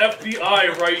It that. says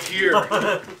FBI right here.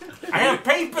 I have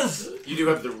papers! You do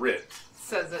have the writ.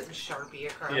 Says it in Sharpie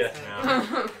across Yeah. it.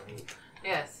 Yeah.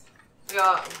 Yes.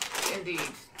 Yeah, indeed.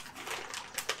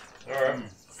 Alright.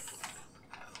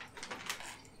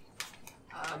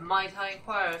 Might I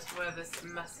inquire as to where this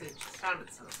message found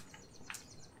itself?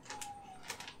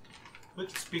 We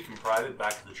can speak in private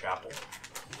back to the chapel.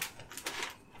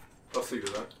 I'll see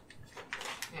to that.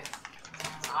 Yes.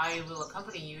 I will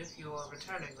accompany you if you are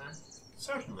returning then.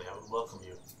 Certainly, I would welcome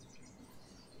you.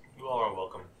 You all are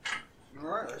welcome.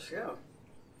 Alright, let's go.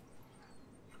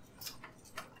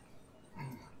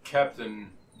 Captain,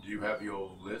 do you have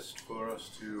your list for us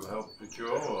to help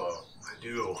procure? Or? I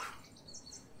do.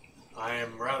 I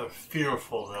am rather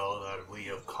fearful, though, that we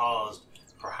have caused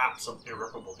perhaps some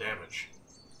irreparable damage.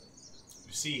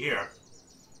 You see here,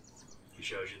 he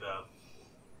shows you the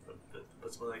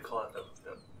what's what they call it,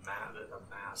 the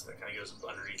mast that kind of goes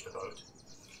underneath the boat.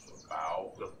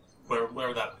 Bow.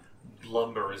 Where that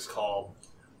lumber is called,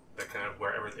 the kind of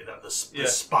where everything, the Yeah.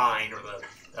 spine or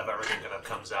of everything kind of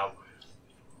comes out.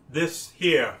 This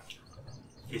here,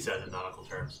 he says in nautical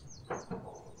terms,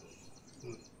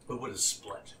 the wood is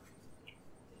split.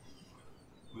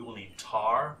 We will need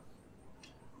tar.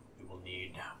 We will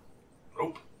need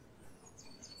rope.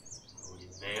 We will need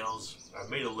nails. I've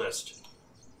made a list.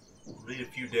 We'll need a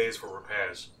few days for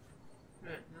repairs.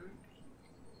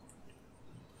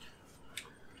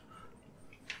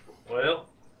 Well,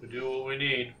 we do what we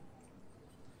need.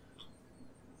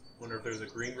 Wonder if there's a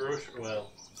greengrocer.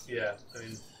 Well, yeah. I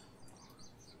mean,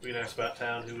 we can ask about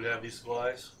town who would have these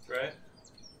supplies, right?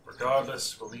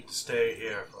 Regardless, we'll need to stay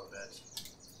here for a bit.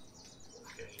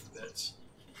 Getting bits.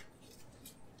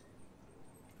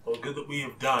 Well, good that we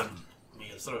have done. We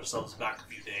have set ourselves back a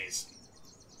few days.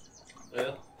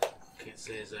 Well, can't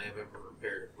say as I have ever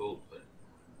repaired a boat, but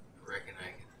I reckon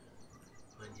I can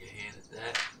lend you a hand at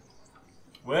that.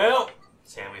 Well,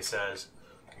 Sammy says,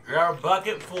 you grab a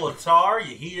bucket full of tar,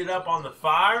 you heat it up on the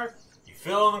fire, you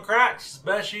fill in the cracks. It's the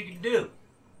best you can do.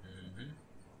 Mm-hmm.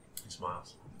 He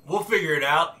smiles. We'll figure it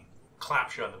out.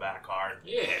 Claps you on the back hard.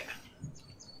 Yeah.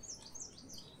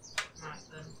 Right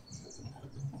then.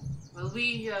 Will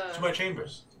we, To my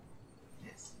chambers.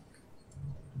 Yes.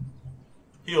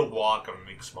 He'll walk and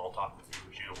make small talk with you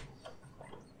as you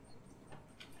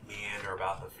meander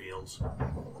about the fields.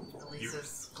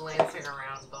 Elisa's glancing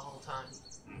around the whole time,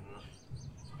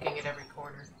 looking at every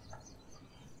corner.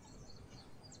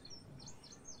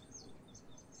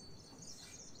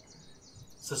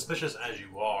 Suspicious as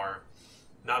you are,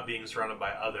 not being surrounded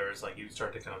by others, like you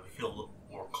start to kind of feel a little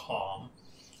more calm.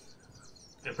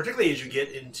 And particularly as you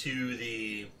get into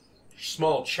the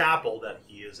small chapel that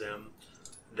he is in,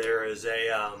 there is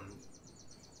a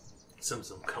some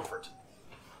comfort.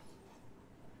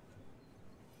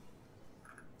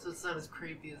 So it's not as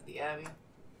creepy as the Abbey.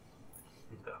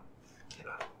 No.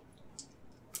 No.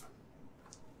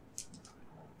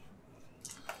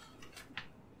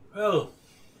 Well,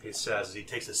 he says as he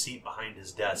takes a seat behind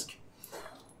his desk.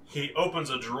 He opens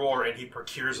a drawer and he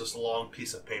procures this long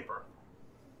piece of paper.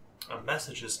 A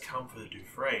message has come for the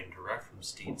Dufresne direct from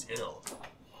Steed's Hill.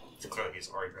 So clearly he's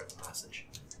already read the message.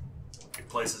 He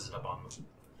places it up on the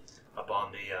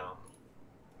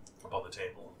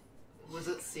table. Was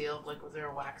it sealed? Like, was there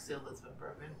a wax seal that's been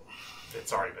broken?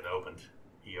 It's already been opened.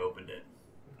 He opened it.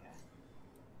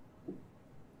 Okay.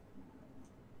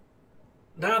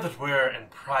 Now that we're in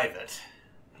private,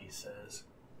 he says,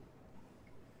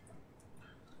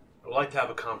 I'd like to have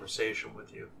a conversation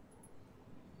with you.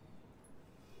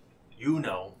 You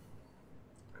know,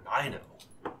 and I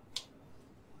know,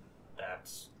 that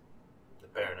the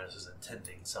Baroness is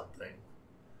intending something.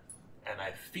 And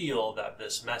I feel that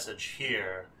this message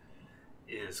here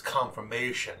is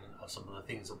confirmation of some of the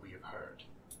things that we have heard.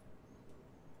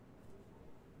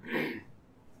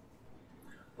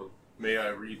 Well, may I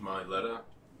read my letter?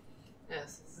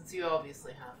 Yes, since you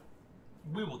obviously have.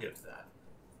 We will get to that.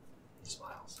 He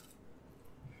smiles.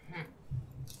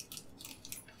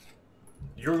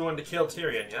 You're going to kill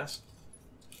Tyrion, yes?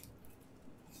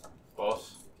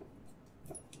 Boss?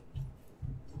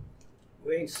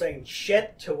 We ain't saying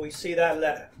shit till we see that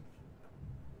letter.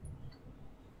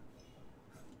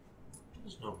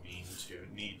 There's no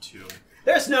need to.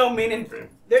 There's no meaning.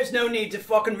 There's no need to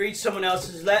fucking read someone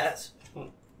else's letters.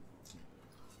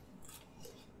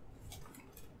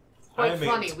 Quite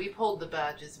funny, we pulled the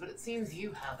badges, but it seems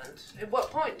you haven't. At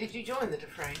what point did you join the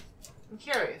defray? I'm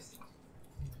curious.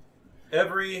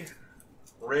 Every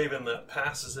raven that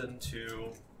passes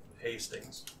into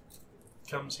Hastings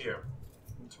comes here,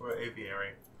 into our aviary.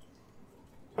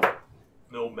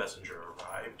 No messenger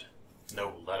arrived.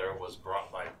 No letter was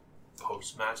brought by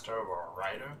postmaster or a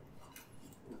rider.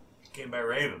 It came by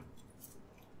raven.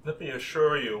 Let me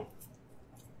assure you,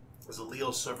 as a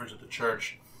leal servant of the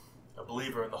church, a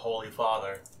believer in the Holy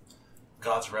Father,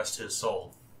 God's rest his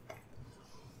soul,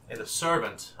 and a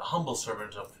servant, a humble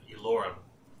servant of Elorum,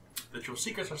 that your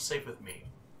secrets are safe with me.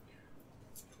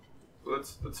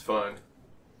 That's fine.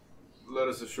 Let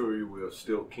us assure you we are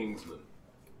still Kingsmen.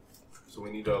 So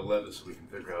we need our letters so we can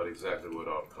figure out exactly what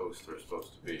our posts are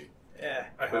supposed to be. Yeah.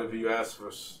 But if you ask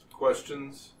for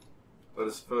questions, let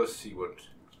us first see what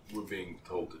we're being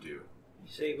told to do.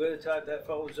 You see, we're the type that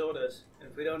follows orders.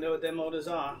 And if we don't know what them orders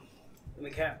are, then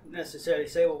we can't necessarily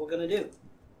say what we're going to do.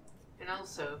 And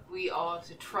also, if we are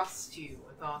to trust you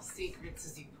with our secrets,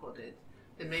 as you put it,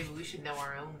 then maybe we should know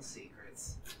our own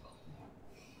secrets.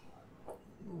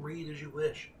 Read as you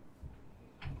wish.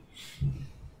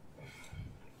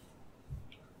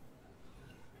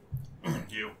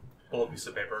 You pull a piece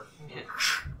of paper. Yeah.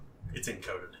 It's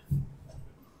encoded.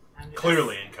 I'm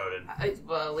Clearly encoded.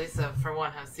 Well, Lisa, for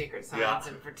one, has secret signs, Yeah.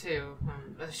 and for two,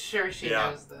 I'm sure she Yeah.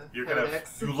 knows the You're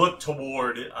codex. you look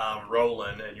toward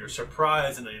Roland, and you're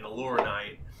surprised, and in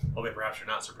Allura well, maybe perhaps you're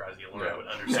not surprised. The Allura would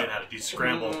understand how to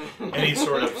descramble any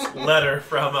sort of letter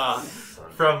from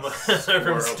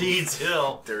Steed's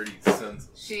Hill. Dirty sense.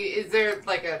 Is there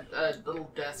like a little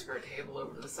desk or a table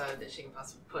over to the side that she can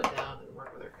possibly put down and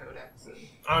work with her codex?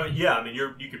 And... Yeah, I mean,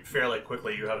 you could fairly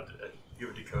quickly. You have a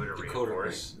decoder ring, of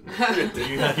course.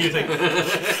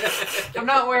 I'm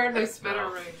not wearing no spinner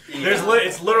ring.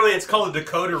 It's called a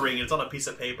decoder ring. It's on a piece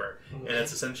of paper, and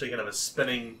it's essentially kind of a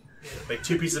spinning, like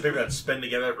two pieces of paper that spin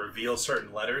together that reveal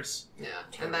certain letters. Yeah,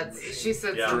 and she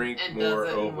said Drink and more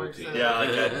does it and works Ovaltine. it. Yeah,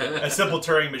 like a simple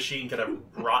Turing machine kind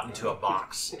of brought into a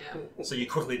box. Yeah. So you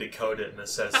quickly decode it, and it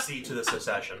says "See to the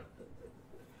secession."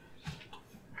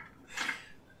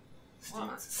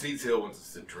 Steed's Hill wants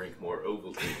us to drink more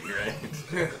Ovaltine,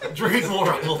 right? Drink more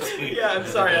Ovaltine. Yeah, I'm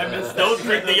sorry, I missed Don't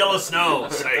drink the yellow snow.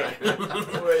 Say.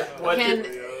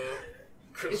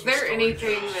 Is there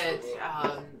anything that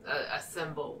a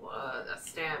symbol, a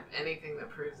stamp, anything that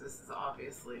proves this is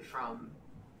obviously from?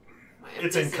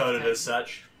 It's encoded as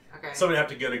such. Okay. Somebody have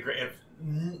to go to if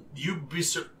you be.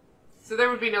 So there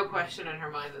would be no question in her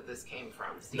mind that this came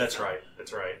from Steve. That's right.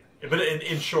 That's right. But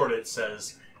in short, it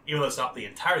says, even though it's not the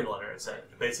entire letter,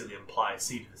 it basically implies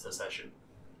 "See to the secession."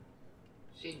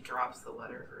 She drops the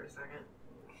letter for a second.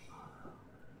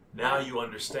 Now you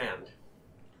understand.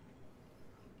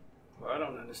 Well, I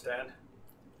don't understand.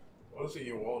 What is it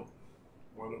you want?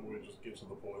 Why don't we just get to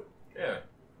the point? Yeah.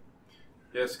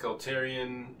 Yes,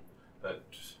 Calterian, that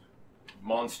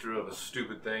monster of a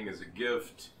stupid thing, is a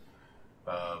gift.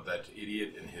 That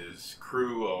idiot and his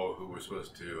crew are who we're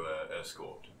supposed to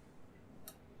escort.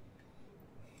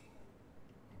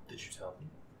 Did you tell them?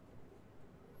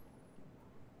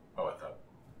 Oh, I thought.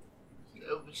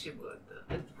 Oh, she would.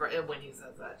 When he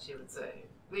says that, she would say.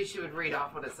 At least she would read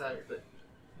off what it says, but.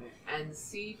 And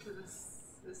see to this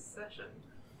session.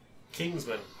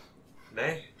 Kingsman.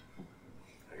 Nay?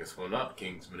 I guess we're not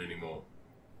Kingsmen anymore.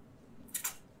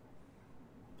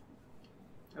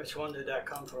 Which one did that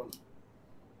come from?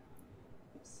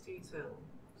 Steve's Hill.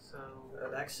 So.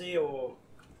 Alexi or?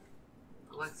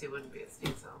 Alexi wouldn't be at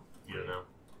Steve's Hill. You don't know.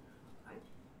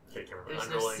 Can't remember. There's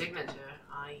no signature.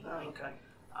 Okay.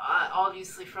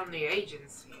 Obviously from the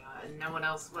agency, and no one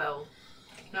else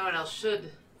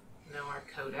should know our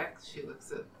codex. She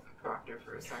looks at Proctor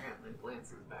for a second and then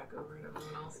glances back over at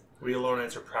everyone else. We alone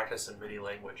answer practice in many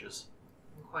languages.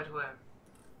 I'm quite aware.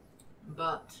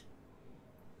 But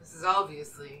this is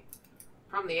obviously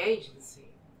from the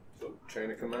agency. So, chain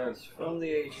of command. From the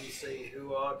agency,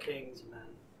 who are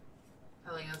Kingsmen.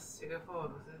 Telling us to go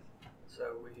forward with it.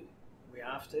 So we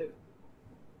have to.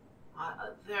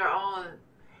 There are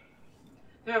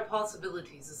There are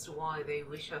possibilities as to why they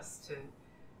wish us to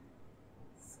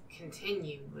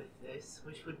continue with this,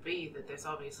 which would be that there's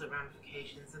obviously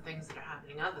ramifications and things that are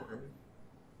happening other than...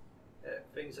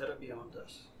 things that are beyond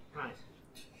us. Right.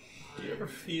 Do you ever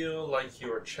feel like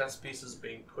your chess piece is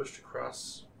being pushed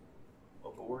across a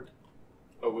board?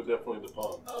 Oh, we're definitely the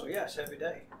pawns. Oh, yes, every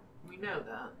day. We know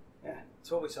that. Yeah, it's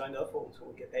what we signed up for. It's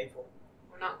what we get paid for.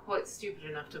 We're not quite stupid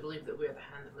enough to believe that we're the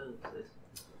hand that moves it.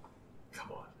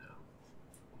 Come on now.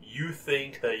 You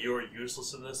think that you're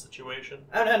useless in this situation?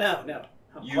 Oh, no.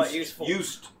 I'm quite useful.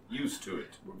 Used to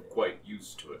it. We're quite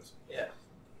used to it. Yeah.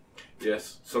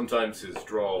 Yes, sometimes his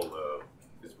drawl,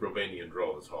 his Brovanian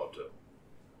drawl is hard to,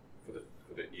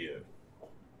 for the ear.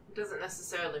 It doesn't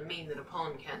necessarily mean that a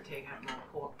pawn can't take out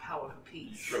more power of a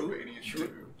piece. True They're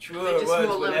just more words were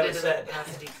never limited in their said.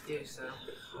 capacity to do so.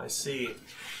 I see.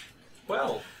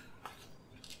 Well,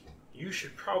 you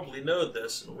should probably know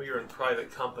this, and we are in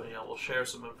private company. I will share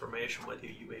some information with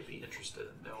you may be interested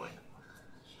in knowing.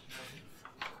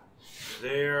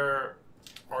 There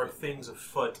are things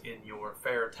afoot in your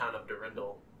fair town of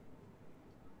Durindal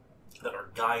that are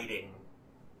guiding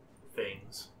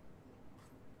things.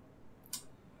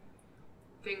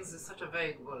 Things is such a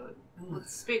vague word.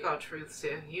 Let's speak our truths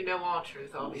here. You know our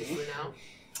truth, obviously, now.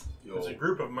 There's a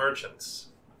group of merchants.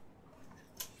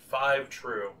 5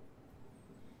 true.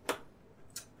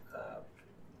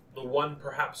 The one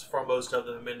perhaps foremost of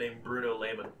them, a man named Bruno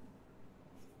Lehman.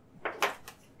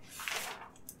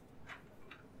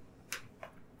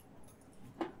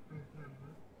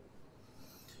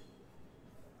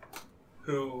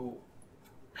 Who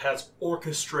has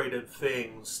orchestrated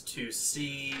things to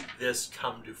see this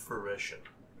come to fruition.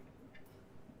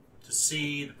 To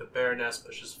see that the Baroness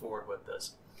pushes forward with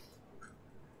this.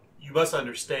 You must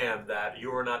understand that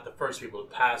you are not the first people to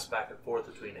pass back and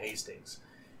forth between Hastings.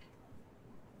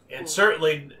 And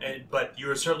certainly, but you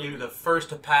are certainly the first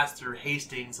to pass through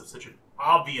Hastings of such an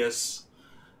obvious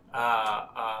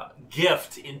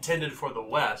gift intended for the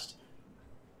West.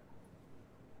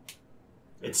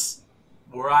 It's,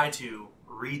 were I to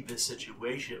read this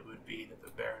situation, it would be that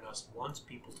the Baroness wants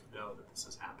people to know that this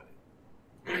is happening.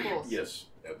 Of course. Yes,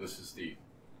 this is the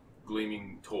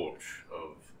gleaming torch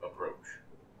of approach.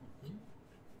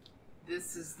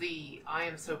 This is the I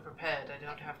am so prepared I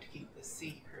don't have to keep this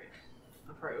secret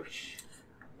approach.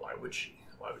 Why would she?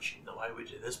 Why would she? No, why would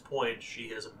she? At this point, she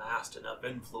has amassed enough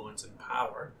influence and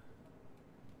power.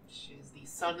 She's the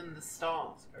sun and the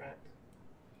stars, correct?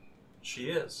 She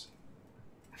is.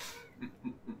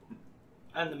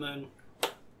 And the moon.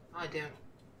 I don't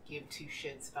give 2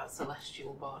 shits about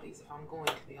celestial bodies, if I'm going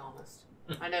to be honest.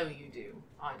 I know you do.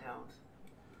 I don't.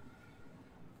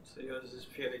 So yours is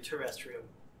purely terrestrial.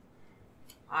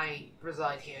 I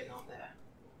reside here, not there.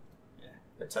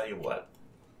 I tell you what.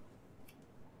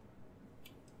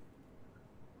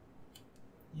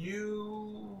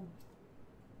 You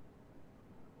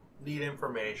need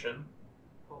information.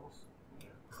 Of course.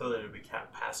 Clearly, it'll be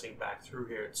passing back through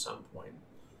here at some point.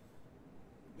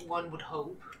 One would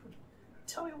hope.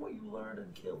 Tell me what you learned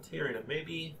in Kiltirian, and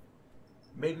maybe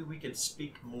we could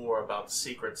speak more about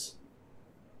secrets.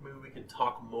 Maybe we could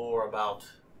talk more about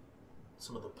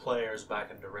some of the players back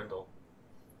in Durindal.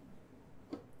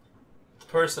 The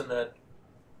person that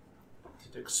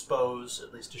to expose,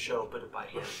 at least to show a bit of by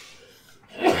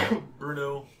hand,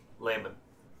 Bruno Lehman.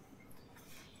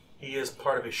 He is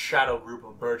part of a shadow group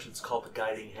of merchants called the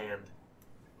Guiding Hand.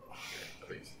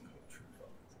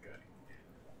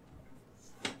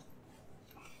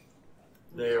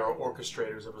 They are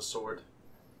orchestrators of a sort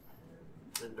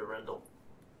in Durindal.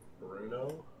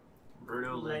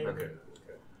 Bruno Lehman. Okay.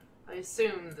 I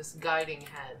assume this guiding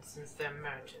hand, since they're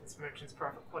merchants, merchants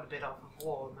profit quite a bit off of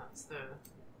war, and that's the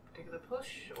particular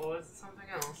push, or is it something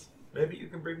else? Maybe you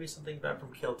can bring me something back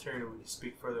from Kiltirian and we can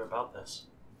speak further about this.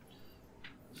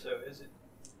 So is it?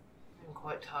 I'm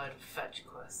quite tired of fetch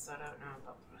quests. I don't know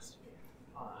about the rest of you.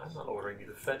 I'm not ordering you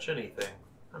to fetch anything.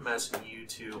 I'm asking you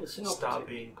to It's an stop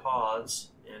opportunity. being paws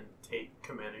and take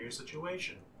command of your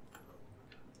situation.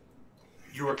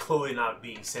 You are clearly not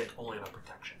being sent only on a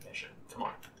protection mission. Come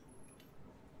on.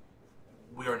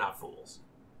 We are not fools.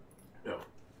 No.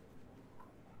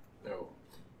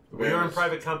 We are in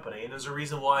private company, and there's a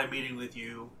reason why I'm meeting with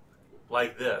you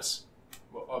like this.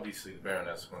 Well, obviously, the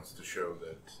Baroness wants to show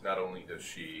that not only does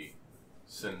she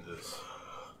send us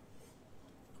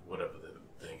whatever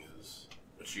the thing is,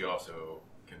 but she also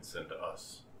can send to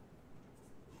us.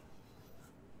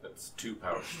 That's 2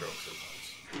 power strokes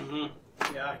at once.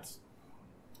 Mm-hmm. Yeah. It's,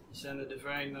 You send a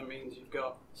divine, that means you've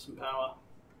got some power.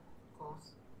 Of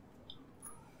course.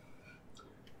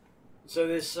 So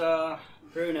this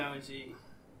Bruno, is he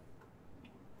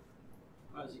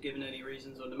Has he given any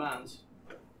reasons or demands?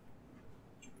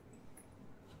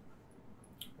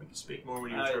 We can speak more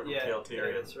when you return from Yeah,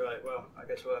 Calterian. that's right. Well, I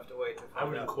guess we'll have to wait to I find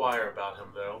would out. inquire about him,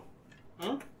 though.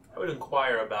 Huh? I would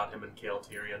inquire about him in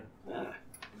Calterian. Ah,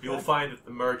 You will find that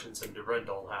the merchants in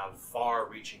Durendal have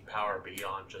far-reaching power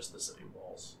beyond just the city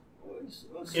walls.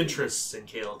 we'll see. Interests in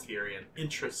Calterian,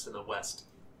 interests in the West.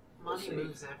 Money see.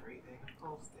 moves everything. Of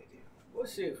course they do. We'll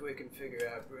see if we can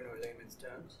figure out Bruno Lehman's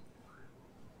terms.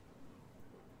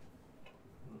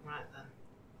 Right then.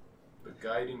 The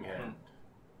guiding hand.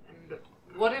 And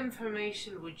what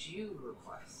information would you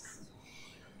request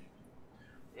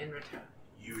in return?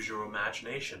 Use your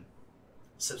imagination.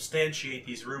 Substantiate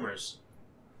these rumors.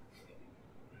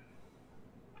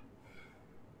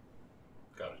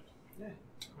 Got it.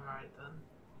 Alright then.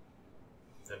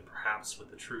 Then perhaps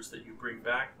with the truths that you bring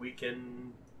back, we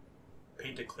can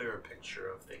paint a clearer picture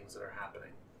of things that are happening.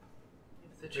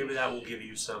 If the Maybe truth that will give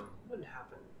you some, would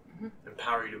happen.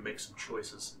 empower you to make some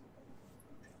choices.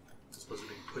 As opposed to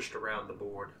being pushed around the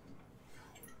board.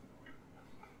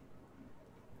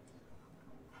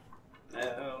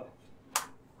 Well,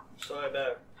 sorry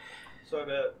about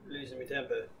losing my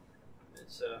temper.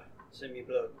 It's in me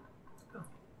blood.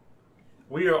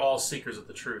 We are all seekers of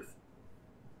the truth,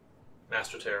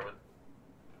 Master Terraman.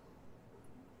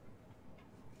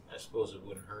 I suppose it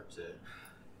wouldn't hurt to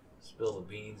spill the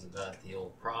beans about the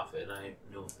old prophet. I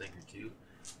know a thing or two.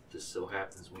 Just so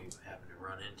happens we happened to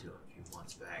run into him a few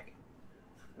months back.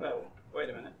 Well, wait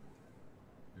a minute.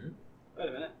 Hmm? Wait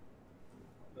a minute.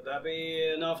 Would that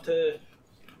be enough to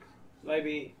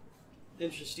maybe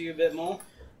interest you a bit more?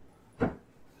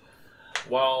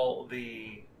 While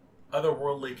the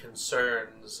otherworldly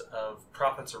concerns of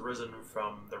prophets arisen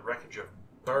from the wreckage of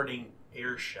burning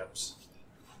airships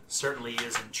certainly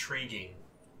is intriguing,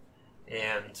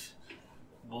 and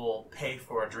will pay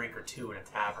for a drink or two in a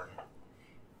tavern.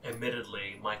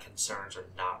 Admittedly, my concerns are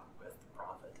not with the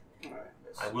prophet. All right.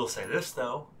 I will say this,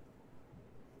 though.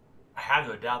 I have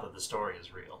no doubt that the story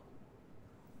is real.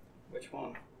 Which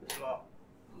one? Which lot?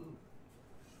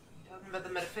 Talking about the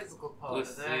metaphysical part With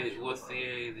of the the actual with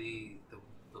story.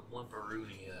 the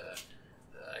Blimparoonie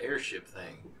airship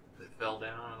thing that fell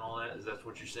down and all that. Is that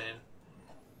what you're saying?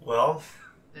 Well,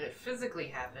 That it physically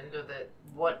happened, or that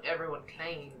what everyone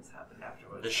claims happened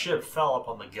afterwards. the ship fell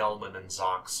upon the Gelman and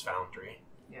Zox foundry,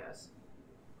 Yes.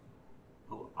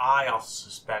 who I also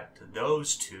suspect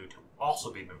those two to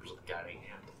also be members of the Guiding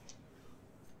Hand.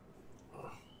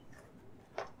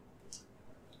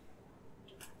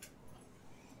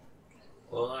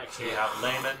 Well, I So you can't have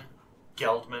Lehman,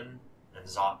 Geldman, and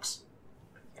Zox.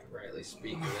 rightly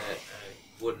speak of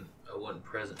that. I wasn't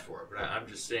present for it, but I'm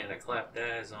just saying I clapped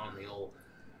eyes on the old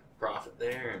prophet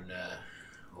there, and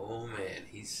oh man,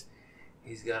 he's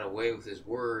got away with his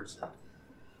words and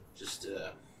just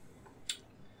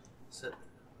set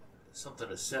something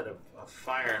to set a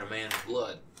fire in a man's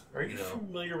blood. Are you You know.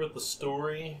 familiar with the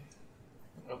story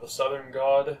of the southern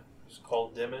god? It's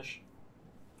called Dimish.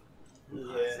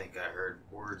 I think I heard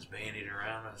words bandied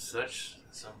around as such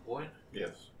at some point.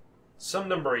 Yes. Some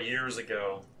number of years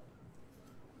ago,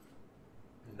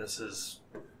 and this is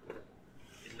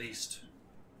at least,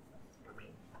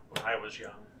 when I was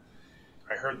young,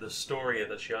 I heard the story of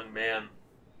this young man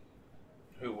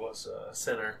who was a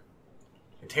sinner,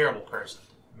 a terrible person,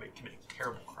 committing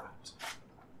terrible crimes.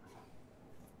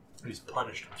 He was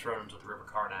punished and thrown into the River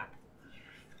Karnak.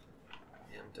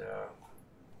 And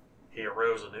he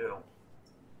arose anew.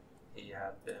 He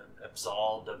had been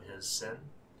absolved of his sin.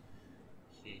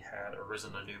 He had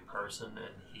arisen a new person,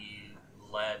 and he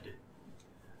led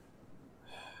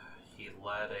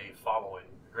a following,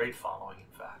 a great following,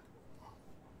 in fact.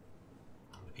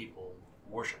 And the people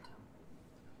worshipped him.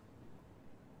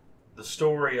 The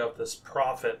story of this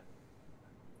prophet,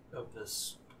 of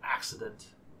this accident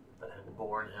that had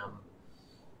borne him,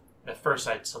 at first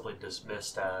I'd simply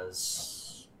dismissed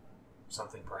as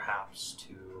something perhaps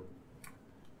to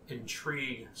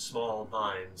intrigue small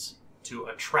minds, to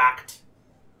attract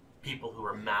people who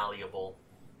are malleable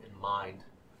in mind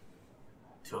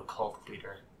to a cult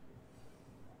leader.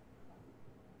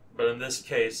 But in this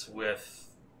case, with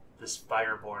this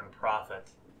fireborn prophet,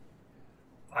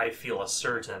 I feel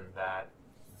certain that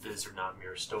these are not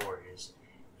mere stories.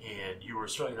 And you were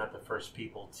certainly not the first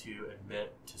people to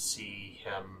admit to see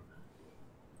him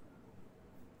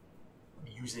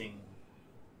using,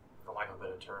 for lack of a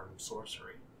better term,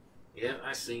 sorcery. Yeah,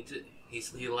 I seen it.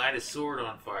 He light his sword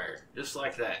on fire, just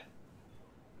like that.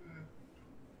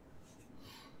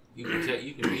 You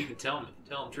can tell him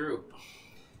true.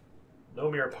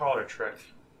 No mere parlor trick,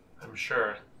 I'm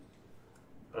sure.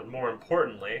 But more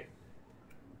importantly,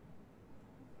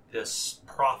 this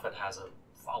prophet has a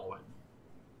following,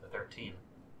 the 13.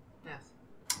 Yes.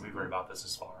 We've heard about this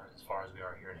as far as we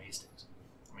are here in Hastings.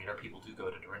 I mean, our people do go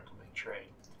to Durant to make trade.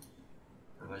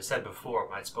 As I said before,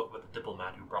 when I spoke with the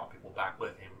diplomat who brought people back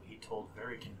with him, he told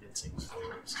very convincing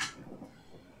stories.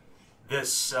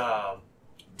 This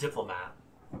diplomat,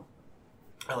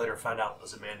 I later found out,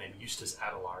 was a man named Eustace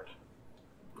Adelard.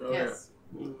 Oh, Yes.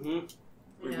 yeah. Mm-hmm.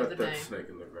 We know met the that name. snake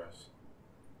in the grass.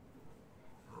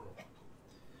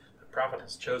 The prophet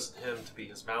has chosen him to be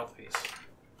his mouthpiece.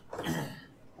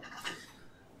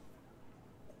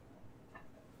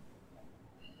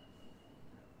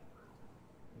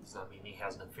 Does not mean he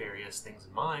has nefarious things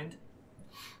in mind.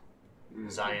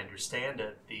 As I understand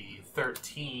it, the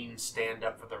 13 stand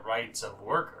up for the rights of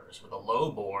workers, for the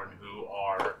lowborn who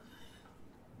are,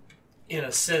 in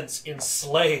a sense,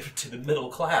 enslaved to the middle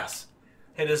class.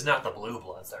 It is not the blue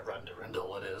bloods that run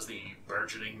Durandal, it is the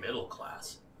burgeoning middle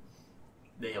class.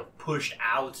 They have pushed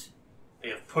out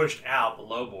the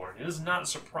lowborn. It is not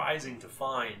surprising to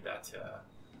find that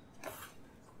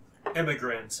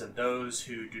immigrants and those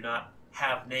who do not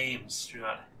have names, do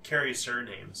not carry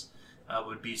surnames,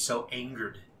 would be so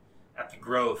angered at the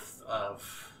growth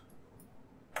of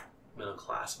middle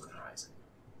classmen rising.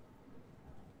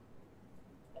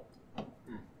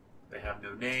 They have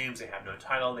no names, they have no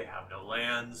title, they have no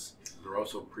lands. They're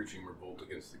also preaching revolt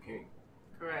against the king.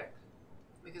 Correct.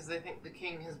 Because they think the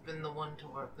king has been the one to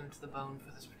work them to the bone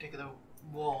for this particular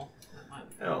wall that might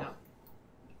be coming up.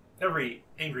 Every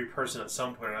angry person at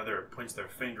some point or another points their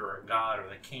finger at God or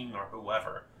the king or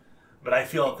whoever. But I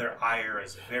feel that their ire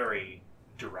is very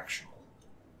directional.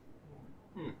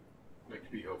 That could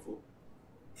be helpful.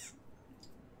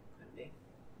 Could be.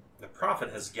 The prophet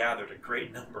has gathered a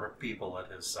great number of people at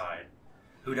his side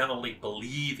who not only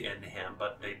believe in him,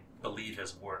 but they believe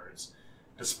his words,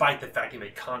 despite the fact he may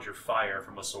conjure fire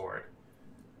from a sword.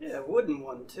 Yeah, a wooden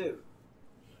one too.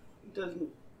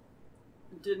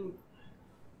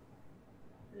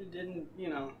 It didn't, you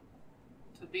know,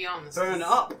 To be honest, burn as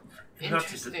up.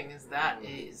 interesting as that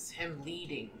is, him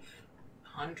leading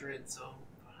hundreds or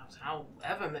perhaps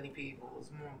however many people is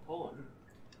more important.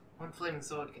 One flaming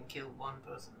sword can kill one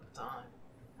person at a time.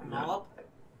 A mob?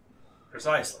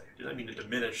 Precisely. I don't mean to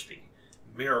diminish the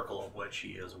miracle of which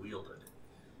he has wielded,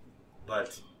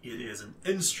 but it is an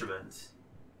instrument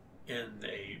in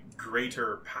a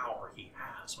greater power he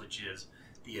has, which is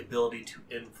the ability to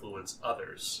influence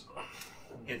others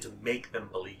and to make them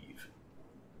believe.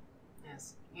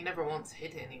 Yes. He never once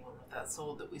hit anyone with that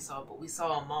sword that we saw, but we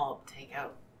saw a mob take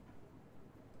out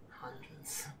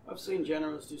hundreds. I've seen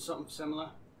generals do something similar.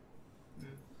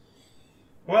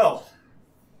 Well,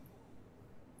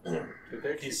 Did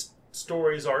they actually, these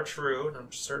stories are true, and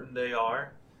I'm certain they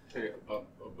are. hey,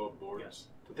 above board? Yes.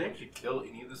 Did they actually kill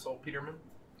any of the saltpetermen?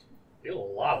 Killed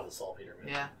a lot of the saltpeter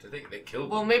men. Yeah. Did they killed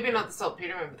Well, them? maybe not the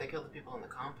saltpetermen, but they killed the people in the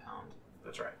compound.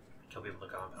 That's right. Kill people in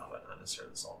the compound, but not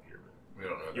necessarily the saltpetermen. We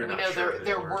don't know. You're we not know sure who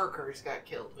their they were. workers got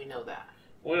killed. We know that.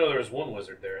 Well, we know there was one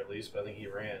wizard there at least, but I think he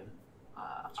ran.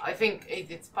 I think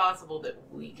it's possible that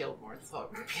we killed more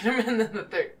saltpetermen than the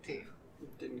 13.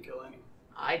 Didn't kill any.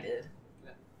 I did.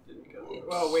 Didn't kill any.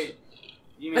 Well, wait.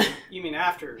 You mean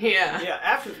after? Yeah. Yeah,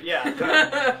 after. Yeah.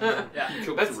 Yeah. You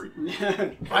killed That's- 3.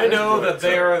 I know that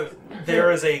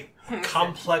there is a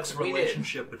complex We did.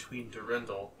 relationship between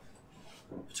Durandal,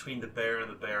 between the Bear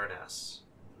and the Baroness.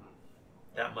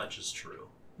 That much is true.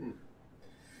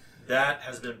 That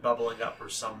has been bubbling up for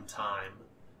some time,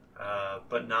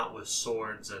 but not with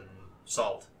swords and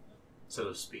salt, so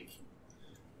to speak.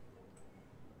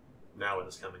 Now it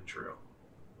is coming true.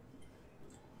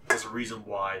 There's a reason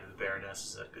why the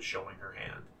Baroness is showing her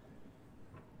hand.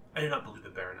 I do not believe the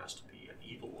Baroness to be an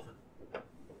evil woman.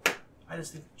 I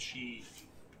just think that she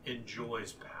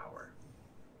enjoys power.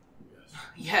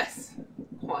 Yes.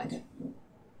 What?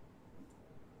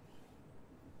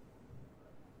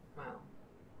 Well,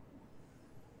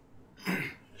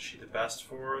 Is she the best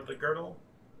for the girdle?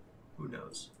 Who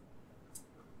knows?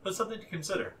 But something to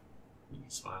consider. He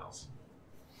smiles.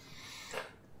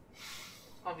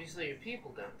 obviously your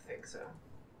people don't think so.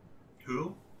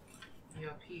 Who?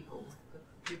 Your people. The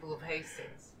people of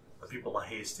Hastings. The people of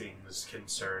Hastings'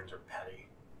 concerns are petty.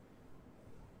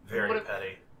 Very What if-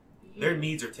 petty. Their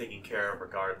needs are taken care of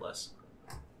regardless.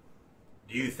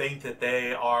 Do you think that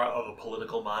they are of a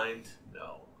political mind?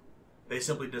 No. They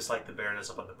simply dislike the Baroness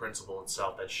upon the principle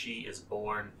itself that she is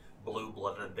born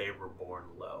blue-blooded and they were born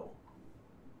low.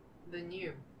 Then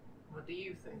you. What do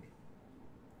you think?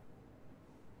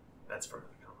 That's for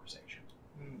another conversation.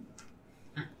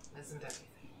 Isn't everything?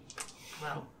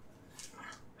 Well,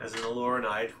 As an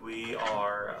Alloranite, we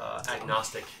are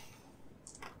agnostic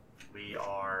We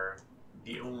are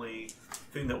the only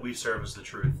thing that we serve is the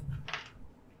truth.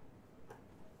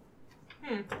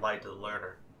 The light to the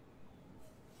learner.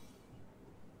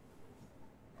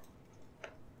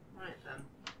 Right then.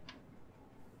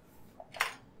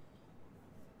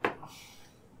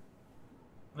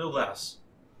 No less.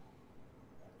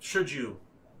 Should you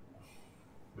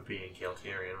be in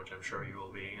Kaltarian, which I'm sure you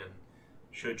will be, and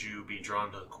should you be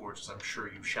drawn to the courts, as I'm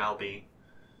sure you shall be,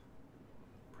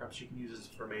 perhaps you can use this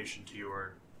information to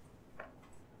your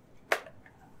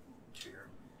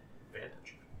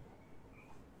advantage.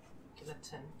 Give a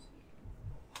tent.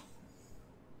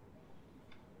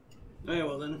 Okay,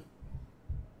 well then.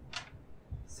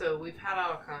 So we've had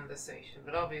our conversation,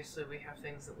 but obviously we have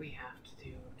things that we have to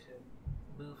do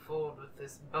to move forward with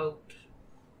this boat.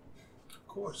 Of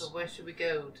course. So where should we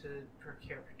go to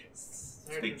procure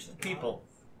Speak to the people.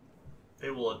 They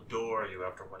will adore you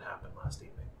after what happened last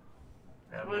evening.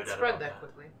 I have no Well, it doubt spread about that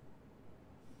quickly.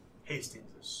 Hastings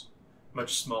is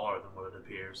much smaller than what it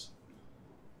appears.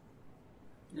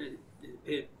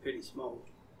 It's pretty small.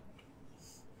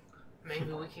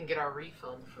 Maybe we can get our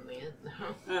refund from the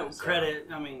inn. Credit.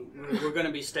 I mean, we're going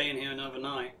to be staying here another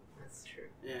night. That's true.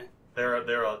 Yeah. There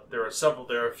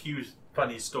are a few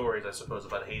funny stories, I suppose,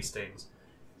 about Hastings.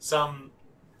 Some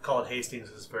call it Hastings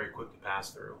because it's very quick to pass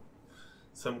through.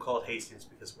 Some call it Hastings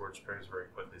because word spreads very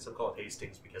quickly. Some call it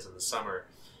Hastings because in the summer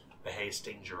the hay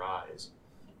stings your eyes.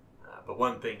 But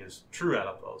one thing is true out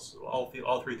of those.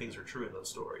 All three things are true in those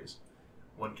stories.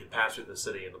 One can pass through the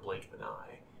city in the blink of an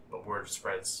eye, but word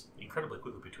spreads incredibly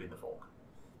quickly between the folk.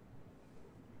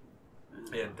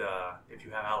 And if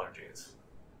you have allergies,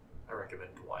 I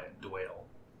recommend Dwale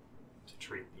to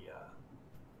treat the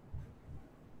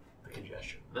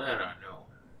congestion. That I know.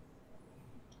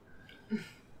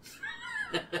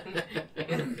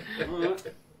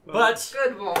 But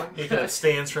Good one. he kind of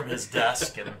stands from his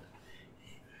desk, and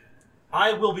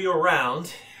I will be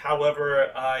around.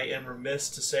 However, I am remiss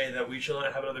to say that we shall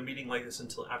not have another meeting like this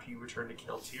until after you return to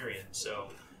Kaltarian. So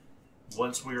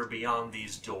once we are beyond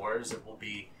these doors, it will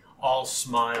be all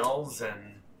smiles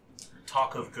and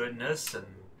talk of goodness, and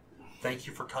thank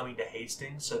you for coming to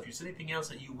Hastings. So if there's anything else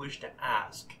that you wish to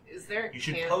ask, Is there a you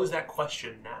should candle? pose that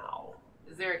question now.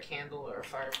 Is there a candle or a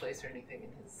fireplace or anything in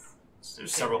his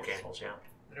There's several candles, yeah.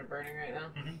 that are burning right now?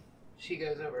 Mhm. She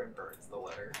goes over and burns the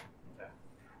letter. Okay.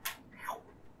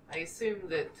 I assume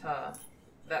that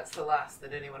that's the last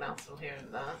that anyone else will hear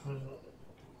of that.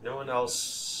 No one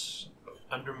else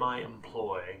under my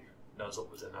employ knows what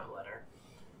was in that letter.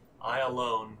 I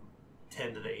alone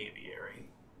tend to the aviary.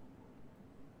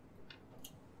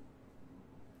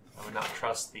 I would not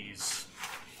trust these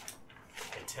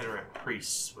itinerant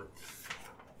priests with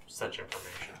such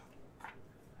information.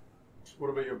 What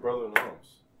about your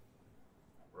brother-in-laws?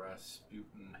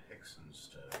 Rasputin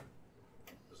Hexenstone.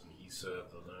 Doesn't he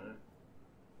serve the learner?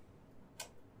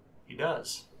 He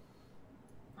does.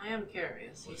 I am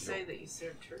curious. You say that you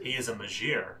serve truth. He is a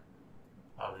Magier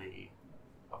of the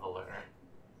learner.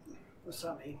 What's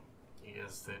that mean? He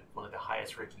is one of the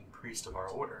highest ranking priests of our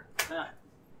order. Ah,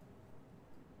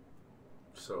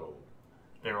 So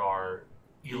There are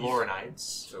Eloronites.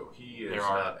 So he is There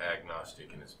are- not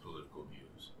agnostic in his political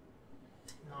views.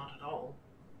 Not at all.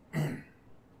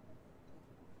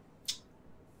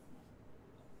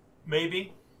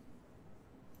 Maybe.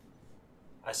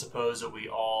 I suppose that we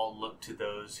all look to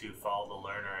those who follow the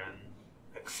learner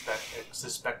and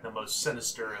suspect the most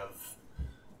sinister of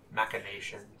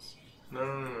machinations.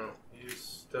 No.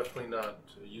 He's definitely not.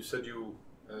 You said you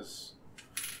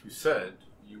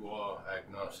are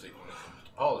agnostic when it comes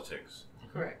to politics.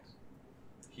 Correct.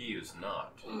 He is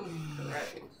not.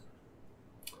 Correct.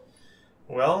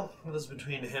 Well, what is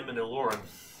between him and Eloran?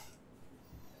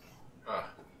 Ah.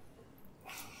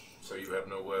 So you have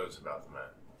no words about the man.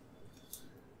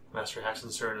 Master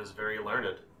Haxenstern is very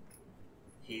learned.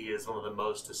 He is one of the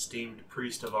most esteemed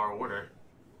priests of our order.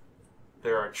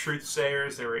 There are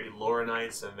truthsayers, there are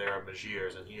Eloronites, and there are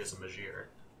Magiers, and he is a Magier.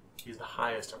 He's the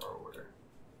highest of our order.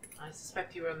 I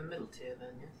suspect you were in the middle tier then,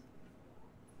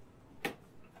 yes?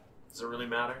 Does it really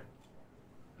matter?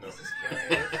 No. This is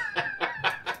curious.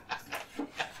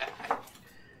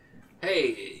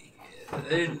 Hey,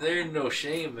 there's no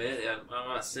shame in it. I'm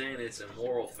not saying it's a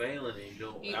moral failing and you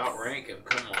don't It's- outrank him.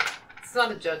 Come on. It's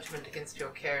not a judgment against your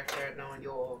character, knowing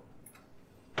your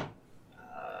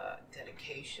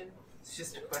dedication. It's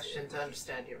just a question to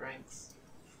understand your ranks.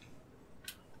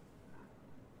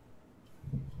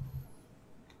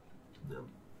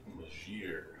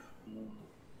 Magier.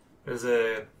 There's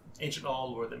a ancient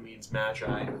old word that means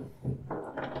magi,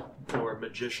 or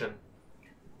magician.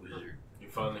 Wizard. You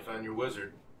finally found your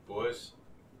wizard, boys.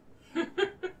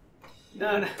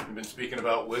 No. We've been speaking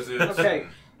about wizards. Okay,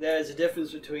 there's a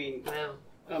difference between Well,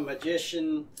 a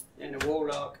magician and a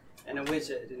warlock and a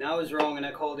wizard, and I was wrong and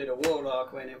I called it a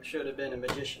warlock when it should have been a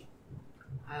magician.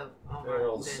 all They're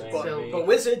all right the then. same. So, But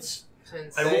wizards,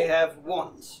 since they have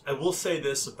wands. I will say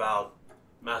this about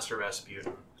Master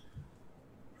Rasputin.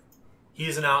 He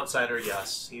is an outsider,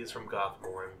 yes. He is from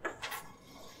Gothmorn.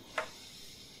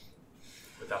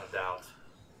 Without a doubt.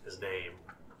 His name,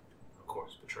 of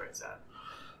course, betrays that.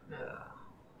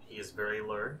 He is very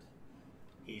learned.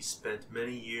 He spent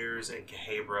many years in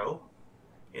Cahabro,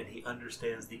 and he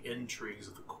understands the intrigues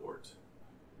of the court.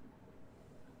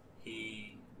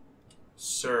 He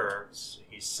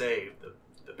saved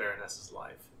the Baroness's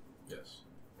life. Yes.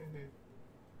 Mhm.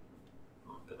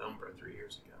 On Penumbra 3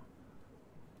 years ago.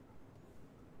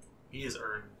 He has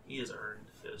earned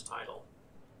his title.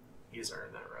 He has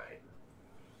earned that right.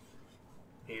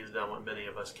 He has done what many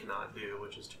of us cannot do,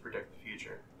 which is to predict the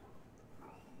future.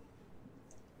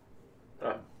 All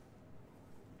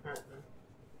right, then.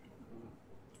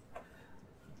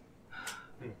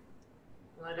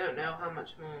 Well, I don't know how much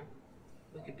more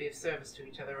we could be of service to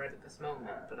each other right at this moment,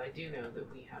 but I do know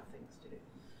that we have things to do.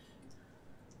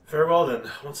 Farewell then.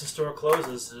 Once the store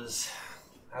closes, it is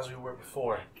as we were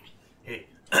before. He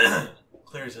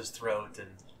clears his throat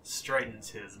and straightens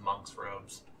his monk's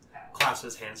robes, clasps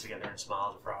his hands together and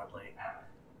smiles broadly.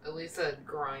 Elisa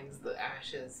grinds the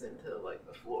ashes into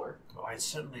the floor. Oh, I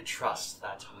certainly trust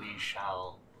that we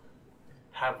shall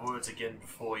have words again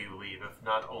before you leave, if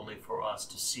not only for us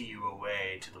to see you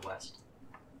away to the west.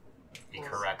 He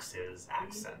corrects his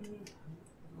accent.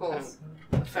 Of course,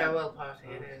 a farewell party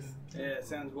it is. Yeah, it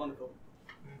sounds wonderful.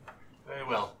 Very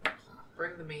well.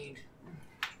 Bring the mead.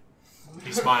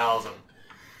 He smiles and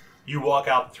you walk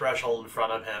out the threshold in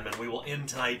front of him, and we will end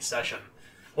tonight's session.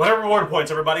 Whatever reward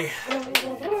points, everybody.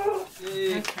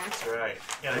 That's right.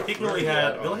 Yeah, I think we only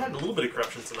had a little bit of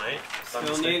corruption tonight.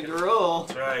 Still need to roll.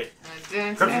 That's right.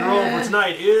 Dun, Corruption roll for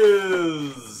tonight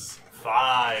is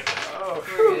 5. Oh,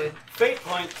 We're good. fate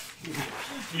point.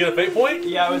 You got a fate point?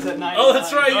 Yeah, I was at 9. Oh,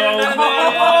 that's right. You Oh, did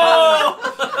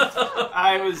it.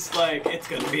 I was like, it's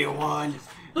gonna be a 1.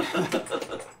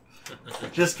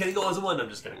 Just kidding. It was a 1. I'm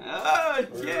just kidding.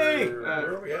 Yay!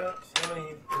 Where are we at? How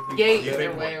many? Yay, You either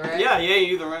think way, right? Yeah,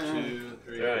 either way. 2,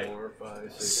 3, Right. 4,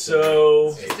 5, 6,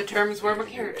 So- 7, 8. Just determines where my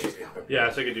characters go. Yeah,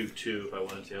 so I could do 2 if I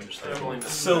wanted to. I'm just thinking.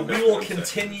 So we will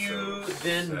continue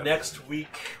then next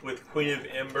week with Queen of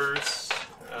Embers.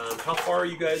 How far are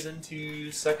you guys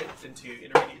into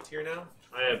intermediate tier now?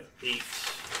 I have 8.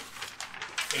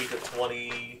 8 to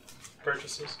 20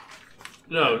 purchases.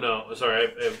 No.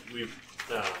 Sorry, we've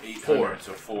 4.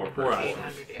 So 4 4 out.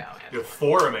 800, yeah. You have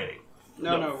 4 remaining.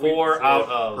 No, 4 out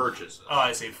of purchases. Oh,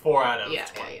 I see. 4 out of Yeah,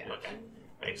 20. yeah. Okay.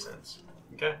 Makes sense.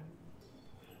 Okay. I think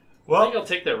Well, I'll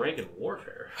take that rank in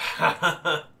warfare.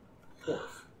 yeah.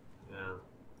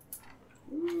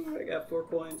 Ooh, I got 4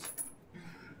 coins.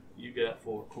 You got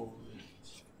 4 coins.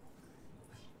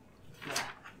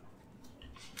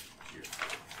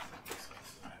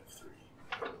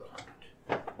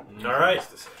 All right.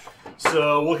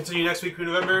 So we'll continue next week, Queen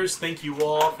of Embers. Thank you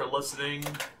all for listening.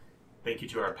 Thank you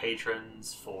to our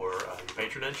patrons for your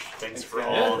patronage. Thanks for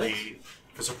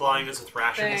for supplying us with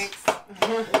rations,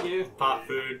 Thanks. Thank you. hot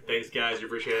food. Thanks, guys. We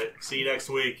appreciate it. See you next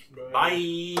week.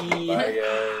 Bye. Bye,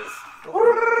 guys.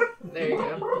 There you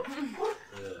go.